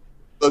had,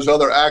 those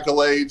other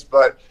accolades.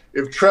 But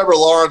if Trevor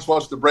Lawrence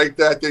wants to break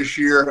that this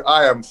year,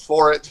 I am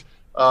for it.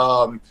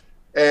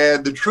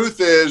 And the truth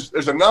is,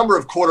 there's a number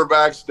of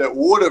quarterbacks that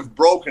would have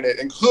broken it,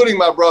 including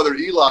my brother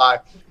Eli,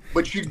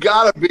 but you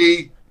got to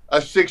be a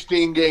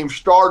 16-game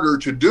starter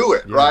to do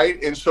it,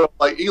 right? And so,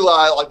 like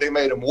Eli, they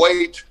made him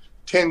wait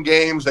 10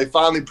 games. They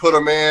finally put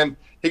him in.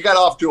 He got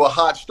off to a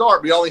hot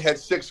start, but he only had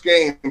 6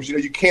 games.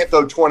 You can't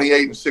throw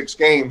 28 in 6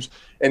 games.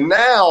 And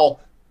now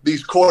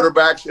these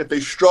quarterbacks, if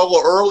they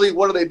struggle early,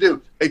 what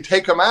do? They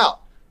take him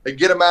out. They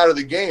get him out of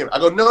the game. I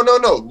go,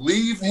 no.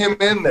 Leave him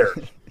in there.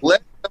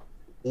 Let him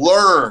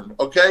learn,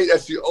 okay?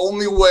 That's the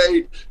only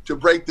way to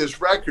break this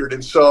record.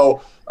 And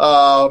so,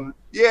 I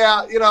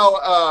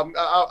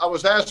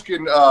was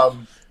asking,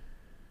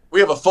 we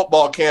have a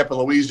football camp in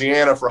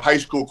Louisiana for high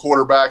school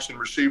quarterbacks and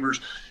receivers,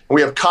 and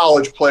we have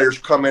college players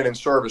come in and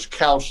serve as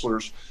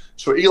counselors.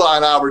 So Eli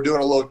and I were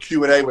doing a little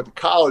Q&A with the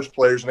college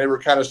players, and they were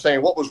kind of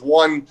saying, what was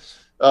one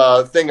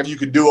thing if you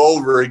could do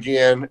over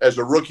again as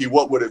a rookie,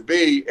 what would it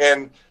be?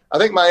 And I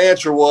think my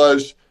answer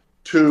was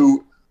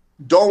to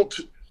don't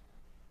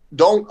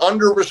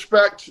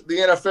under-respect the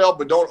NFL,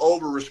 but don't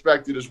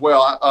over-respect it as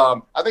well.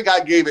 I think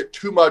I gave it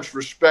too much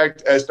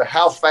respect as to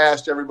how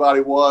fast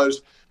everybody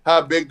was,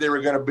 how big they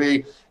were going to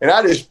be, and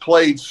I just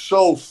played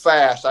so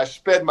fast. I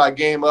sped my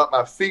game up.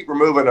 My feet were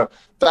moving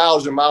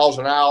 1,000 miles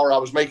an hour. I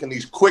was making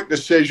these quick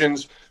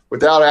decisions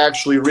without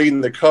actually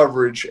reading the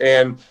coverage,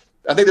 and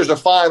I think there's a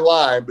fine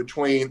line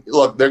between,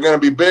 look, they're going to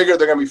be bigger,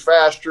 they're going to be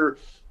faster,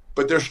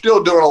 but they're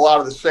still doing a lot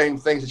of the same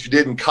things that you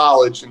did in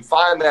college, and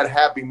find that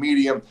happy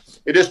medium.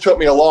 It just took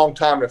me a long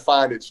time to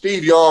find it.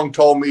 Steve Young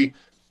told me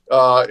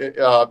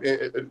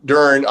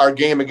during our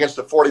game against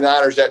the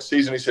 49ers that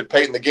season, he said,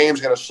 Peyton, the game's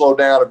going to slow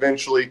down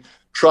eventually.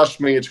 Trust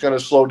me, it's going to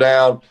slow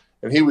down.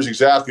 And he was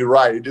exactly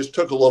right. It just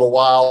took a little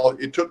while.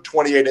 It took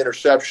 28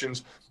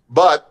 interceptions.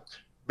 But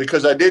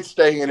because I did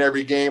stay in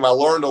every game, I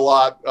learned a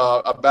lot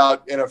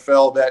about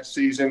NFL that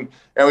season.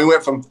 And we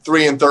went from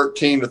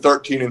 3-13 to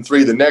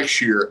 13-3 the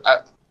next year.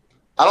 I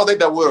don't think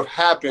that would have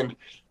happened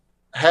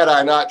had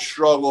I not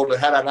struggled,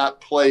 had I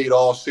not played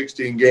all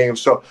 16 games.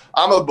 So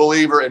I'm a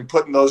believer in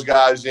putting those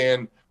guys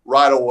in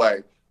right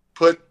away.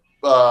 Put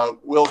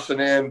Wilson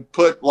in,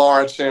 put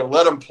Lawrence in,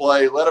 let them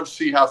play, let them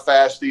see how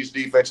fast these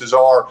defenses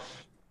are.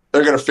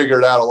 They're going to figure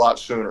it out a lot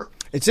sooner.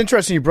 It's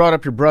interesting you brought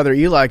up your brother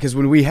Eli, because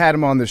when we had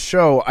him on the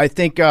show, I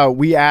think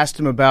we asked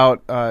him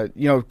about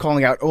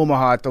calling out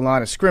Omaha at the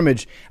line of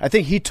scrimmage. I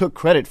think he took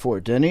credit for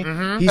it, didn't he?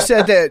 Mm-hmm. He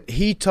said that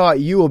he taught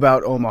you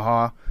about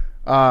Omaha.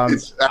 I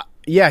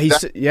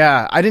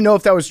didn't know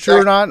if that was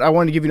true or not. I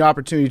wanted to give you an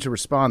opportunity to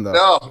respond, though.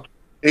 No,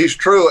 he's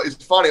true.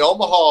 It's funny.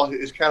 Omaha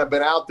has kind of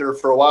been out there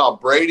for a while.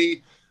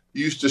 Brady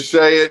used to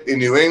say it in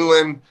New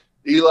England.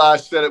 Eli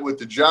said it with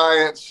the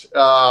Giants.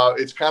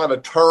 It's kind of a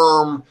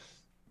term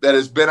that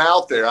has been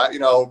out there.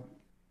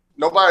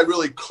 Nobody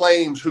really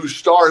claims who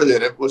started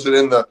it. Was it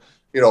in the,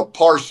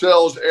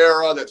 Parcells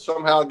era that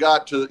somehow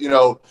got to,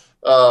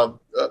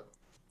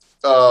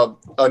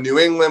 New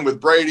England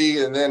with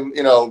Brady, and then,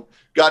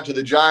 got to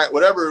the Giant,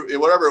 whatever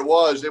it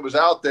was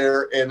out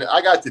there. And I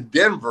got to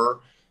Denver,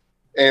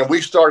 and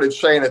we started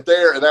saying it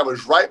there. And that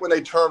was right when they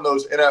turned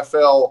those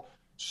NFL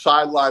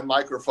sideline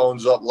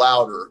microphones up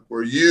louder,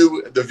 where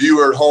you, the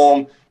viewer at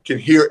home, can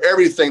hear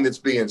everything that's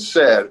being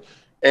said.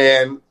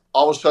 And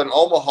all of a sudden,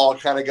 Omaha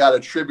kind of got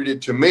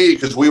attributed to me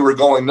because we were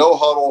going no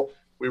huddle.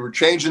 We were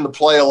changing the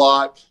play a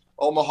lot.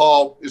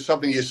 Omaha is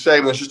something you say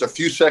when there's just a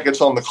few seconds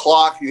on the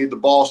clock. You need the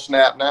ball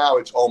snapped now.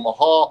 It's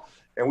Omaha.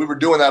 And we were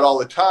doing that all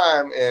the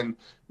time. And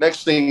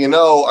next thing you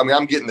know,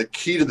 I'm getting the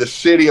key to the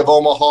city of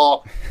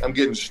Omaha. I'm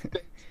getting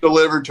sticks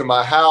delivered to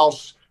my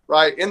house,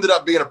 right? Ended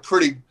up being a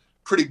pretty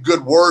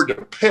good word to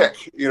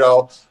pick,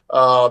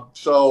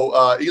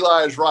 So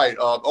Eli is right.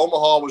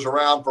 Omaha was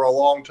around for a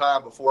long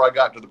time before I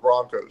got to the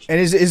Broncos.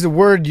 And is the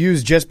word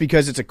used just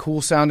because it's a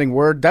cool-sounding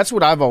word? That's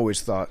what I've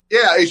always thought.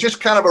 Yeah, it's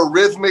just kind of a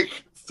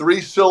rhythmic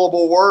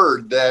 3-syllable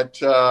word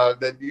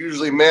that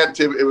usually meant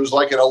it was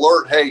like an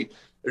alert, hey,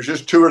 there's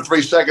just 2 or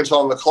 3 seconds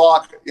on the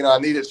clock. I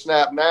need it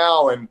snapped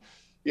now. And,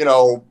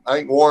 I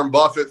think Warren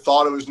Buffett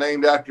thought it was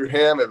named after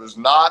him. It was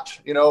not,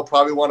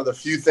 probably one of the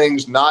few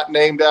things not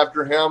named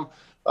after him.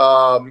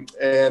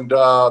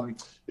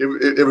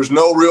 It was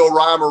no real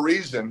rhyme or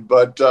reason.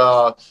 But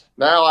now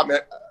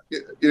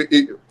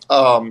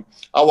I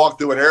walk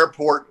through an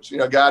airport,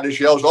 guy just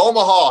yells,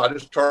 Omaha. I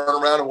just turn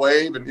around and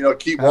wave and,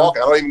 keep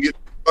walking. I don't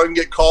even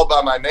get called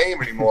by my name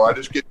anymore. I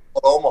just get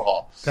called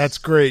Omaha. That's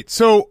great.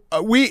 So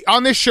we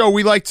on this show,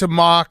 we like to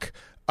mock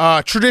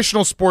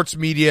traditional sports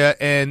media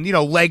and,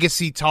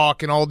 legacy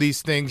talk and all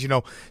these things,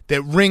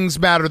 that rings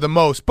matter the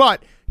most.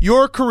 But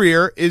your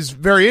career is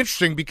very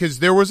interesting because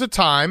there was a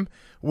time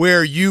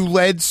where you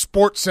led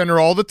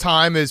SportsCenter all the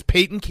time as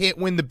Peyton can't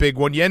win the big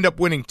one. You end up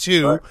winning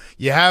 2. Right.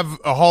 You have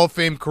a Hall of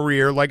Fame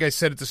career. Like I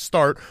said at the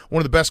start,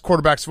 one of the best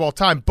quarterbacks of all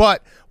time.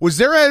 But was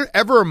there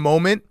ever a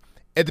moment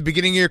at the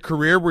beginning of your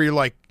career where you're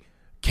like,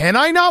 can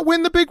I not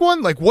win the big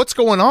one? Like, what's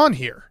going on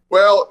here?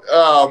 Well,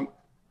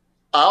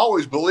 I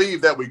always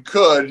believed that we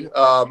could.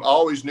 I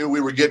always knew we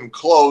were getting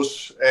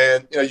close.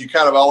 And, you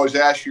kind of always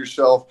ask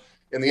yourself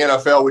in the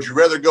NFL, would you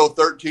rather go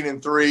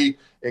 13-3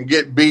 and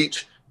get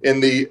beat in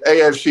the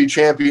AFC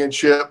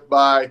Championship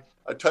by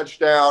a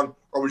touchdown,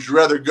 or would you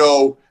rather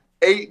go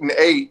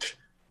 8-8?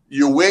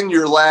 You win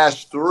your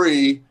last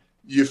 3.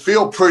 You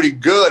feel pretty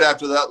good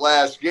after that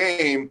last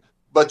game.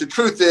 But the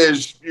truth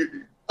is,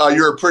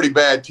 you're a pretty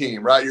bad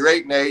team, right? You're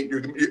 8-8.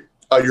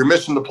 You're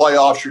missing the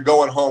playoffs. You're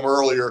going home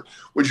earlier.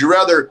 Would you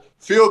rather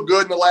feel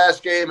good in the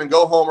last game and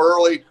go home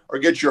early, or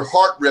get your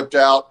heart ripped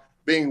out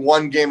being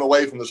 1 game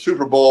away from the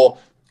Super Bowl?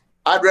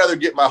 I'd rather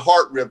get my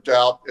heart ripped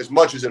out, as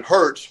much as it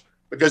hurts,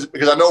 because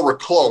I know we're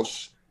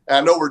close and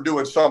I know we're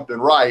doing something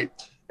right.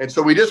 And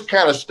so we just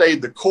kind of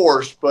stayed the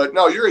course. But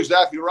no, you're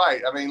exactly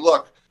right. I mean,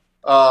 look,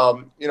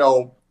 and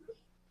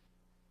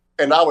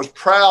I was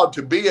proud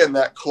to be in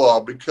that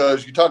club,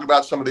 because you talk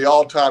about some of the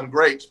all-time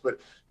greats, but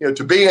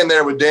to be in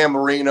there with Dan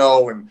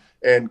Marino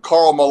and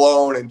Karl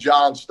Malone and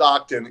John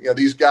Stockton,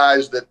 these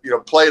guys that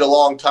played a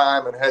long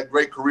time and had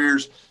great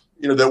careers,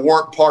 that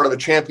weren't part of a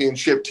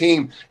championship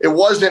team. It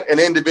wasn't an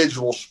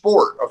individual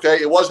sport, okay?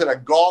 It wasn't a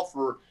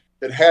golfer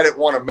that hadn't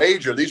won a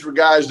major. These were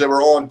guys that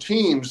were on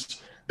teams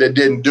that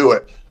didn't do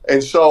it.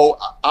 And so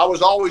I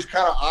was always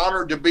kind of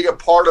honored to be a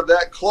part of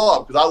that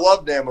club, because I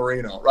love Dan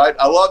Marino, right?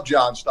 I love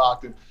John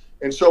Stockton.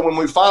 And so when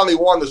we finally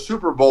won the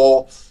Super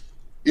Bowl,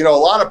 a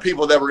lot of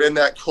people that were in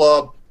that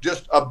club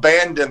just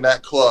abandoned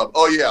that club.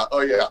 Oh, yeah.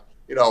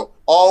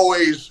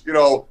 Always,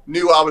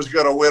 knew I was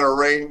going to win a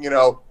ring.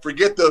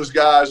 Forget those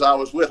guys I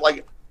was with.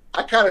 Like,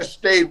 I kind of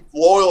stayed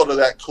loyal to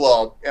that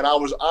club, and I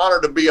was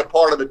honored to be a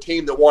part of a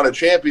team that won a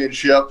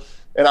championship.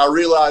 And I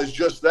realized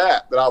just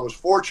that I was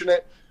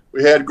fortunate.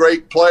 We had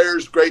great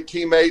players, great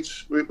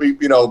teammates. We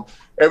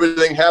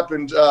everything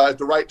happened at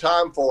the right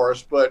time for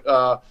us. But,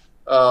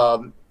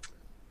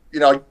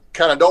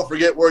 kind of don't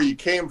forget where you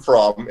came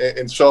from.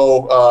 And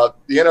so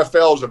the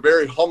NFL is a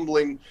very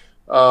humbling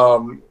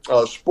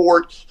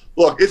sport.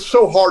 Look, it's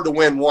so hard to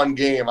win 1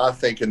 game, I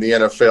think, in the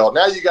NFL.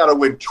 Now you got to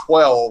win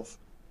 12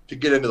 to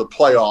get into the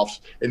playoffs.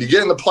 And you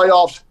get in the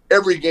playoffs,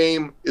 every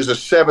game is a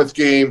 7th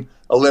game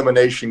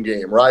elimination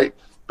game, right?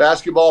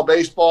 Basketball,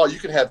 baseball, you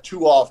can have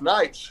 2 off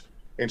nights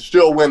and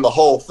still win the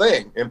whole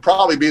thing and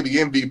probably be the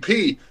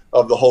MVP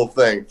of the whole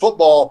thing.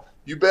 Football,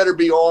 you better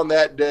be on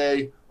that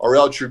day or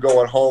else you're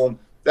going home.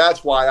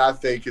 That's why I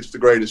think it's the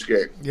greatest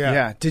game.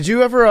 Yeah. Did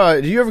you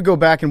ever go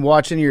back and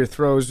watch any of your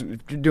throws,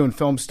 doing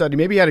film study?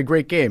 Maybe you had a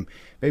great game.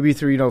 Maybe you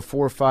threw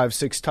 4, 5,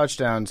 6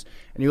 touchdowns,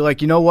 and you're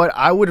like, you know what?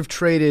 I would have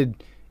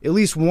traded at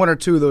least 1 or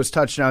 2 of those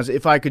touchdowns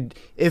if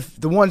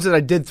the ones that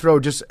I did throw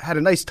just had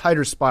a nice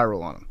tighter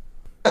spiral on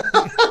them.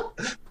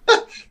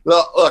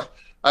 Well, look,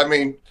 I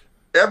mean,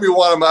 every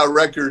one of my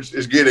records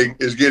is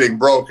getting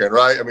broken,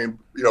 right? I mean,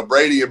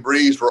 Brady and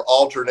Breeze were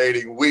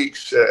alternating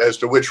weeks as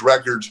to which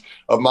records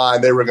of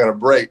mine they were going to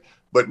break.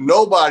 But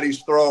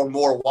nobody's thrown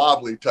more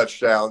wobbly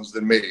touchdowns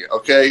than me,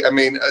 okay? I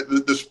mean,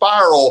 the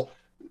spiral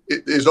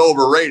is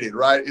overrated,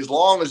 right? As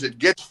long as it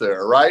gets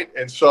there, right?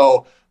 And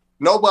so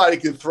nobody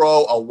can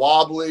throw a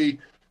wobbly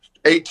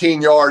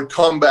 18-yard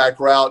comeback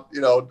route,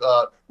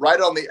 right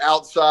on the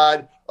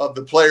outside of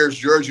the player's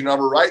jersey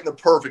number, right in the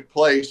perfect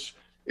place.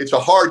 It's a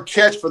hard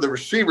catch for the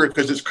receiver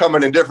because it's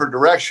coming in different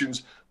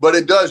directions, but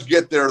it does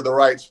get there to the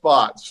right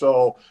spot.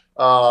 So,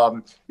 I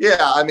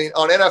mean,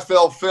 on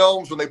NFL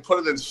films, when they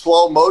put it in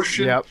slow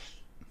motion,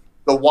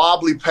 the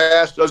wobbly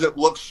pass doesn't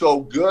look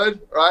so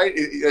good, right?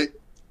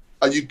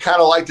 You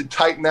kind of like to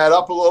tighten that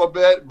up a little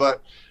bit,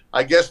 but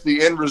I guess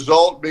the end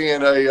result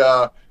being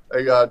a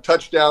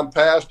touchdown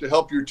pass to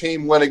help your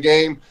team win a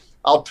game,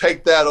 I'll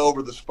take that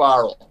over the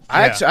spiral.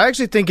 I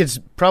actually think it's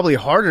probably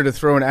harder to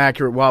throw an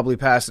accurate wobbly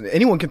pass.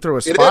 Anyone can throw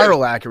a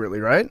spiral accurately,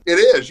 right? It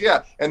is,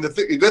 yeah. And the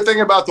good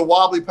thing about the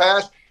wobbly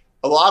pass,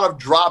 a lot of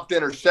dropped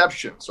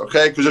interceptions,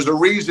 okay? Because there's a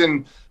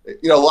reason,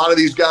 a lot of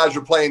these guys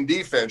are playing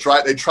defense,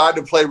 right? They tried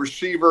to play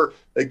receiver.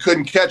 They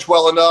couldn't catch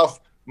well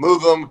enough,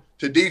 move them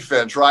to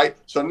defense, right?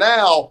 So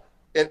now,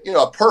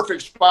 a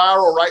perfect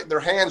spiral right in their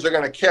hands, they're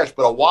going to catch.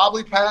 But a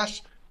wobbly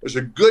pass, there's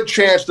a good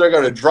chance they're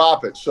going to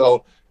drop it.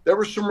 So there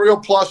were some real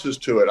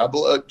pluses to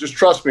it. Just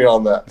trust me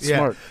on that. Yeah.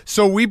 Smart.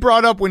 So we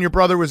brought up when your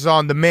brother was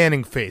on the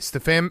Manning face, the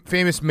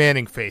famous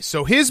Manning face.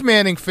 So his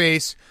Manning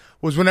face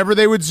was whenever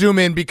they would zoom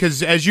in,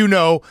 because as you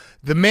know,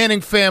 the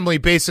Manning family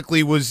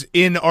basically was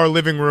in our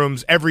living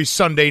rooms every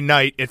Sunday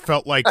night, it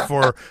felt like,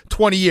 for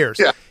 20 years.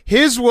 Yeah.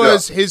 His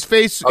was his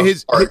face,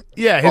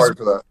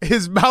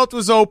 his mouth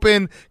was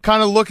open,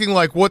 kind of looking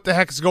like, what the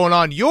heck is going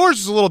on? Yours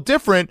was a little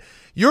different.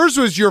 Yours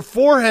was, your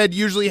forehead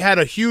usually had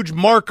a huge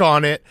mark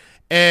on it,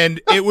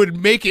 and it would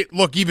make it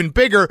look even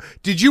bigger.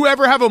 Did you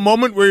ever have a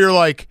moment where you're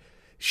like,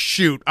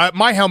 shoot,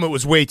 my helmet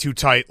was way too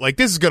tight. Like,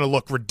 this is going to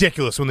look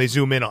ridiculous when they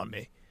zoom in on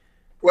me?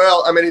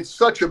 Well, I mean, it's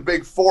such a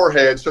big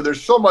forehead, so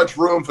there's so much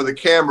room for the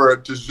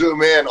camera to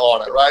zoom in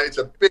on it, right? It's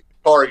a big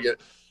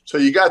target. So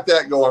you got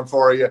that going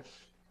for you.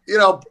 You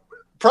know,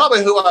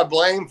 probably who I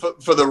blame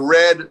for the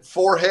red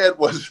forehead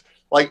was,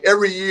 like,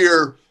 every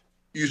year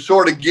you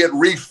sort of get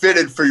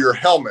refitted for your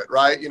helmet,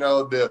 right? You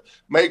know, the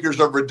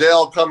makers of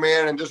Riddell come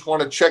in and just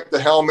want to check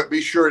the helmet,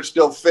 be sure it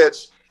still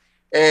fits.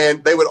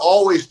 And they would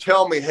always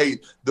tell me, hey,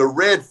 the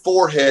red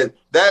forehead,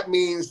 that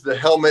means the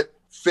helmet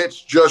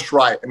fits just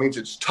right. It means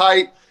it's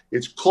tight.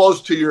 It's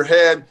close to your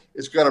head.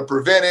 It's going to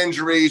prevent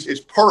injuries.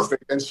 It's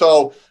perfect. And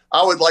so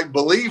I would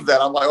believe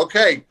that. I'm like,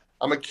 okay,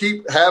 I'm going to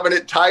keep having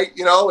it tight.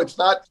 You know, it's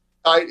not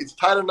tight. It's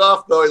tight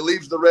enough, though it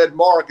leaves the red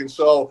mark. And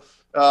so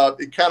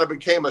it kind of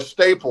became a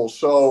staple.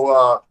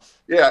 So,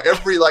 yeah,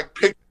 every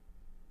picture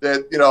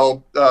that, you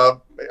know,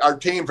 our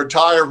team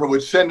photographer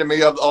would send to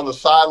me on the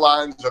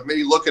sidelines of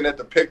me looking at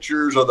the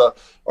pictures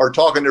or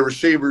talking to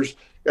receivers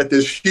at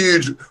this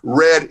huge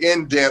red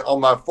indent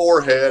on my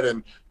forehead.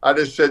 And I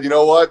just said, you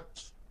know what?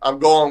 I'm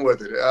going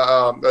with it.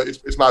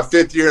 It's my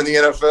 5th year in the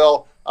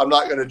NFL. I'm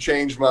not going to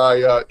change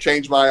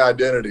my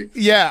identity.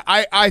 Yeah,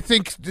 I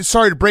think.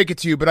 Sorry to break it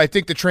to you, but I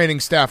think the training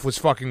staff was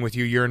fucking with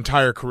you your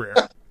entire career.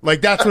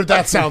 That's what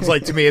that sounds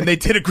like to me, and they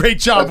did a great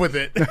job with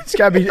it. It's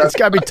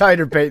gotta be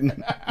tighter,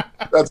 Peyton.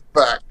 That's a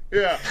fact.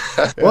 Yeah.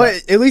 Well,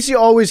 at least you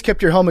always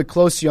kept your helmet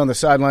close to you on the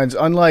sidelines.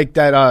 Unlike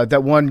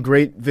that one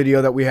great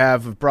video that we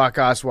have of Brock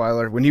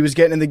Osweiler when he was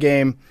getting in the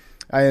game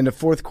in the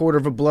fourth quarter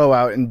of a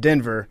blowout in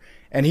Denver.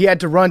 And he had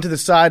to run to the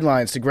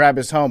sidelines to grab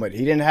his helmet. He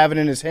didn't have it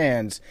in his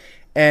hands.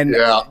 And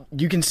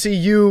you can see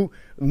you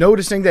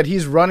noticing that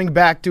he's running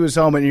back to his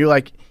helmet, and you're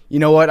like, you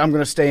know what, I'm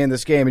going to stay in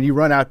this game. And you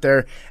run out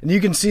there, and you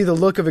can see the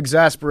look of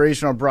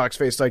exasperation on Brock's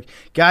face, like,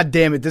 God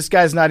damn it, this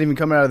guy's not even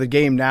coming out of the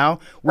game now.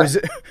 Was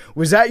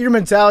that your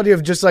mentality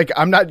of just like,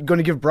 I'm not going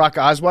to give Brock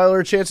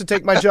Osweiler a chance to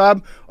take my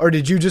job, or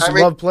did you just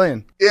love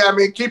playing? Yeah, I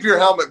mean, keep your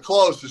helmet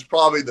close is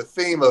probably the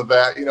theme of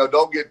that. You know,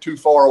 don't get too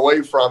far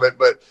away from it,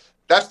 but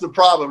that's the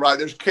problem, right?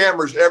 There's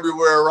cameras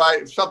everywhere, right?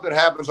 If something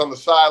happens on the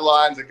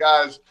sidelines, the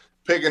guy's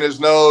picking his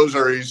nose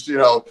or he's, you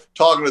know,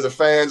 talking to the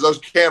fans, those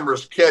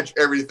cameras catch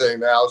everything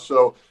now.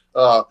 So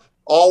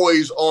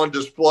always on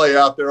display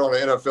out there on the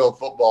NFL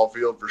football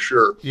field for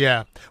sure.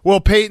 Yeah. Well,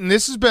 Peyton,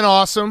 this has been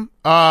awesome.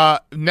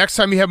 Next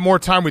time you have more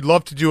time, we'd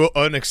love to do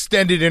an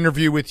extended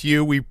interview with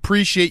you. We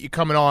appreciate you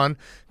coming on.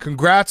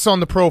 Congrats on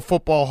the Pro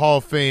Football Hall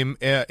of Fame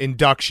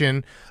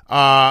induction.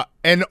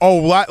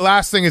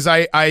 Last thing is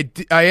I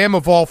am a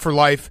Vol for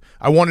life.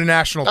 I won a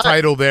national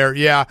title there.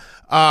 Yeah.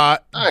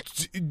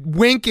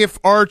 Wink if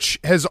Arch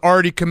has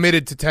already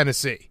committed to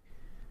Tennessee.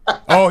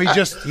 Oh, he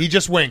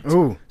just winked.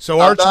 Ooh. So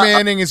Arch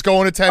Manning is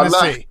going to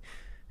Tennessee.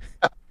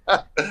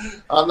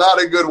 I'm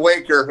not a good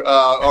winker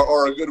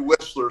or a good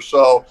whistler.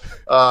 So,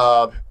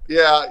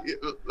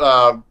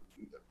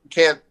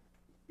 can't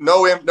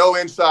no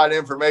inside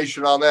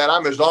information on that.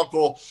 I'm his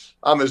uncle.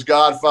 I'm his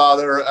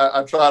godfather.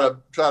 I try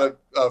to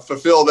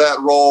fulfill that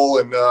role,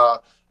 and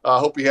I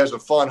hope he has a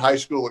fun high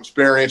school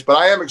experience. But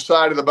I am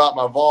excited about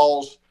my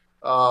Vols.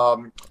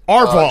 Our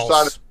Vols.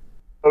 Excited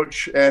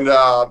coach, and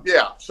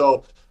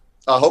so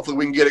hopefully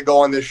we can get it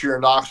going this year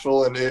in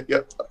Knoxville and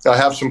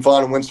have some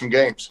fun and win some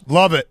games.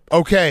 Love it.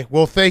 Okay.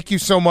 Well, thank you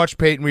so much,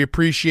 Peyton. We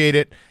appreciate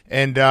it,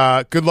 and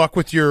good luck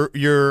with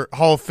your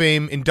Hall of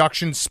Fame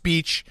induction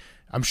speech.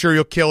 I'm sure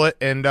you'll kill it,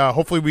 and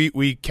hopefully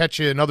we catch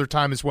you another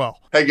time as well.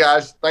 Hey,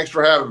 guys, thanks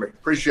for having me.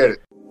 Appreciate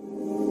it.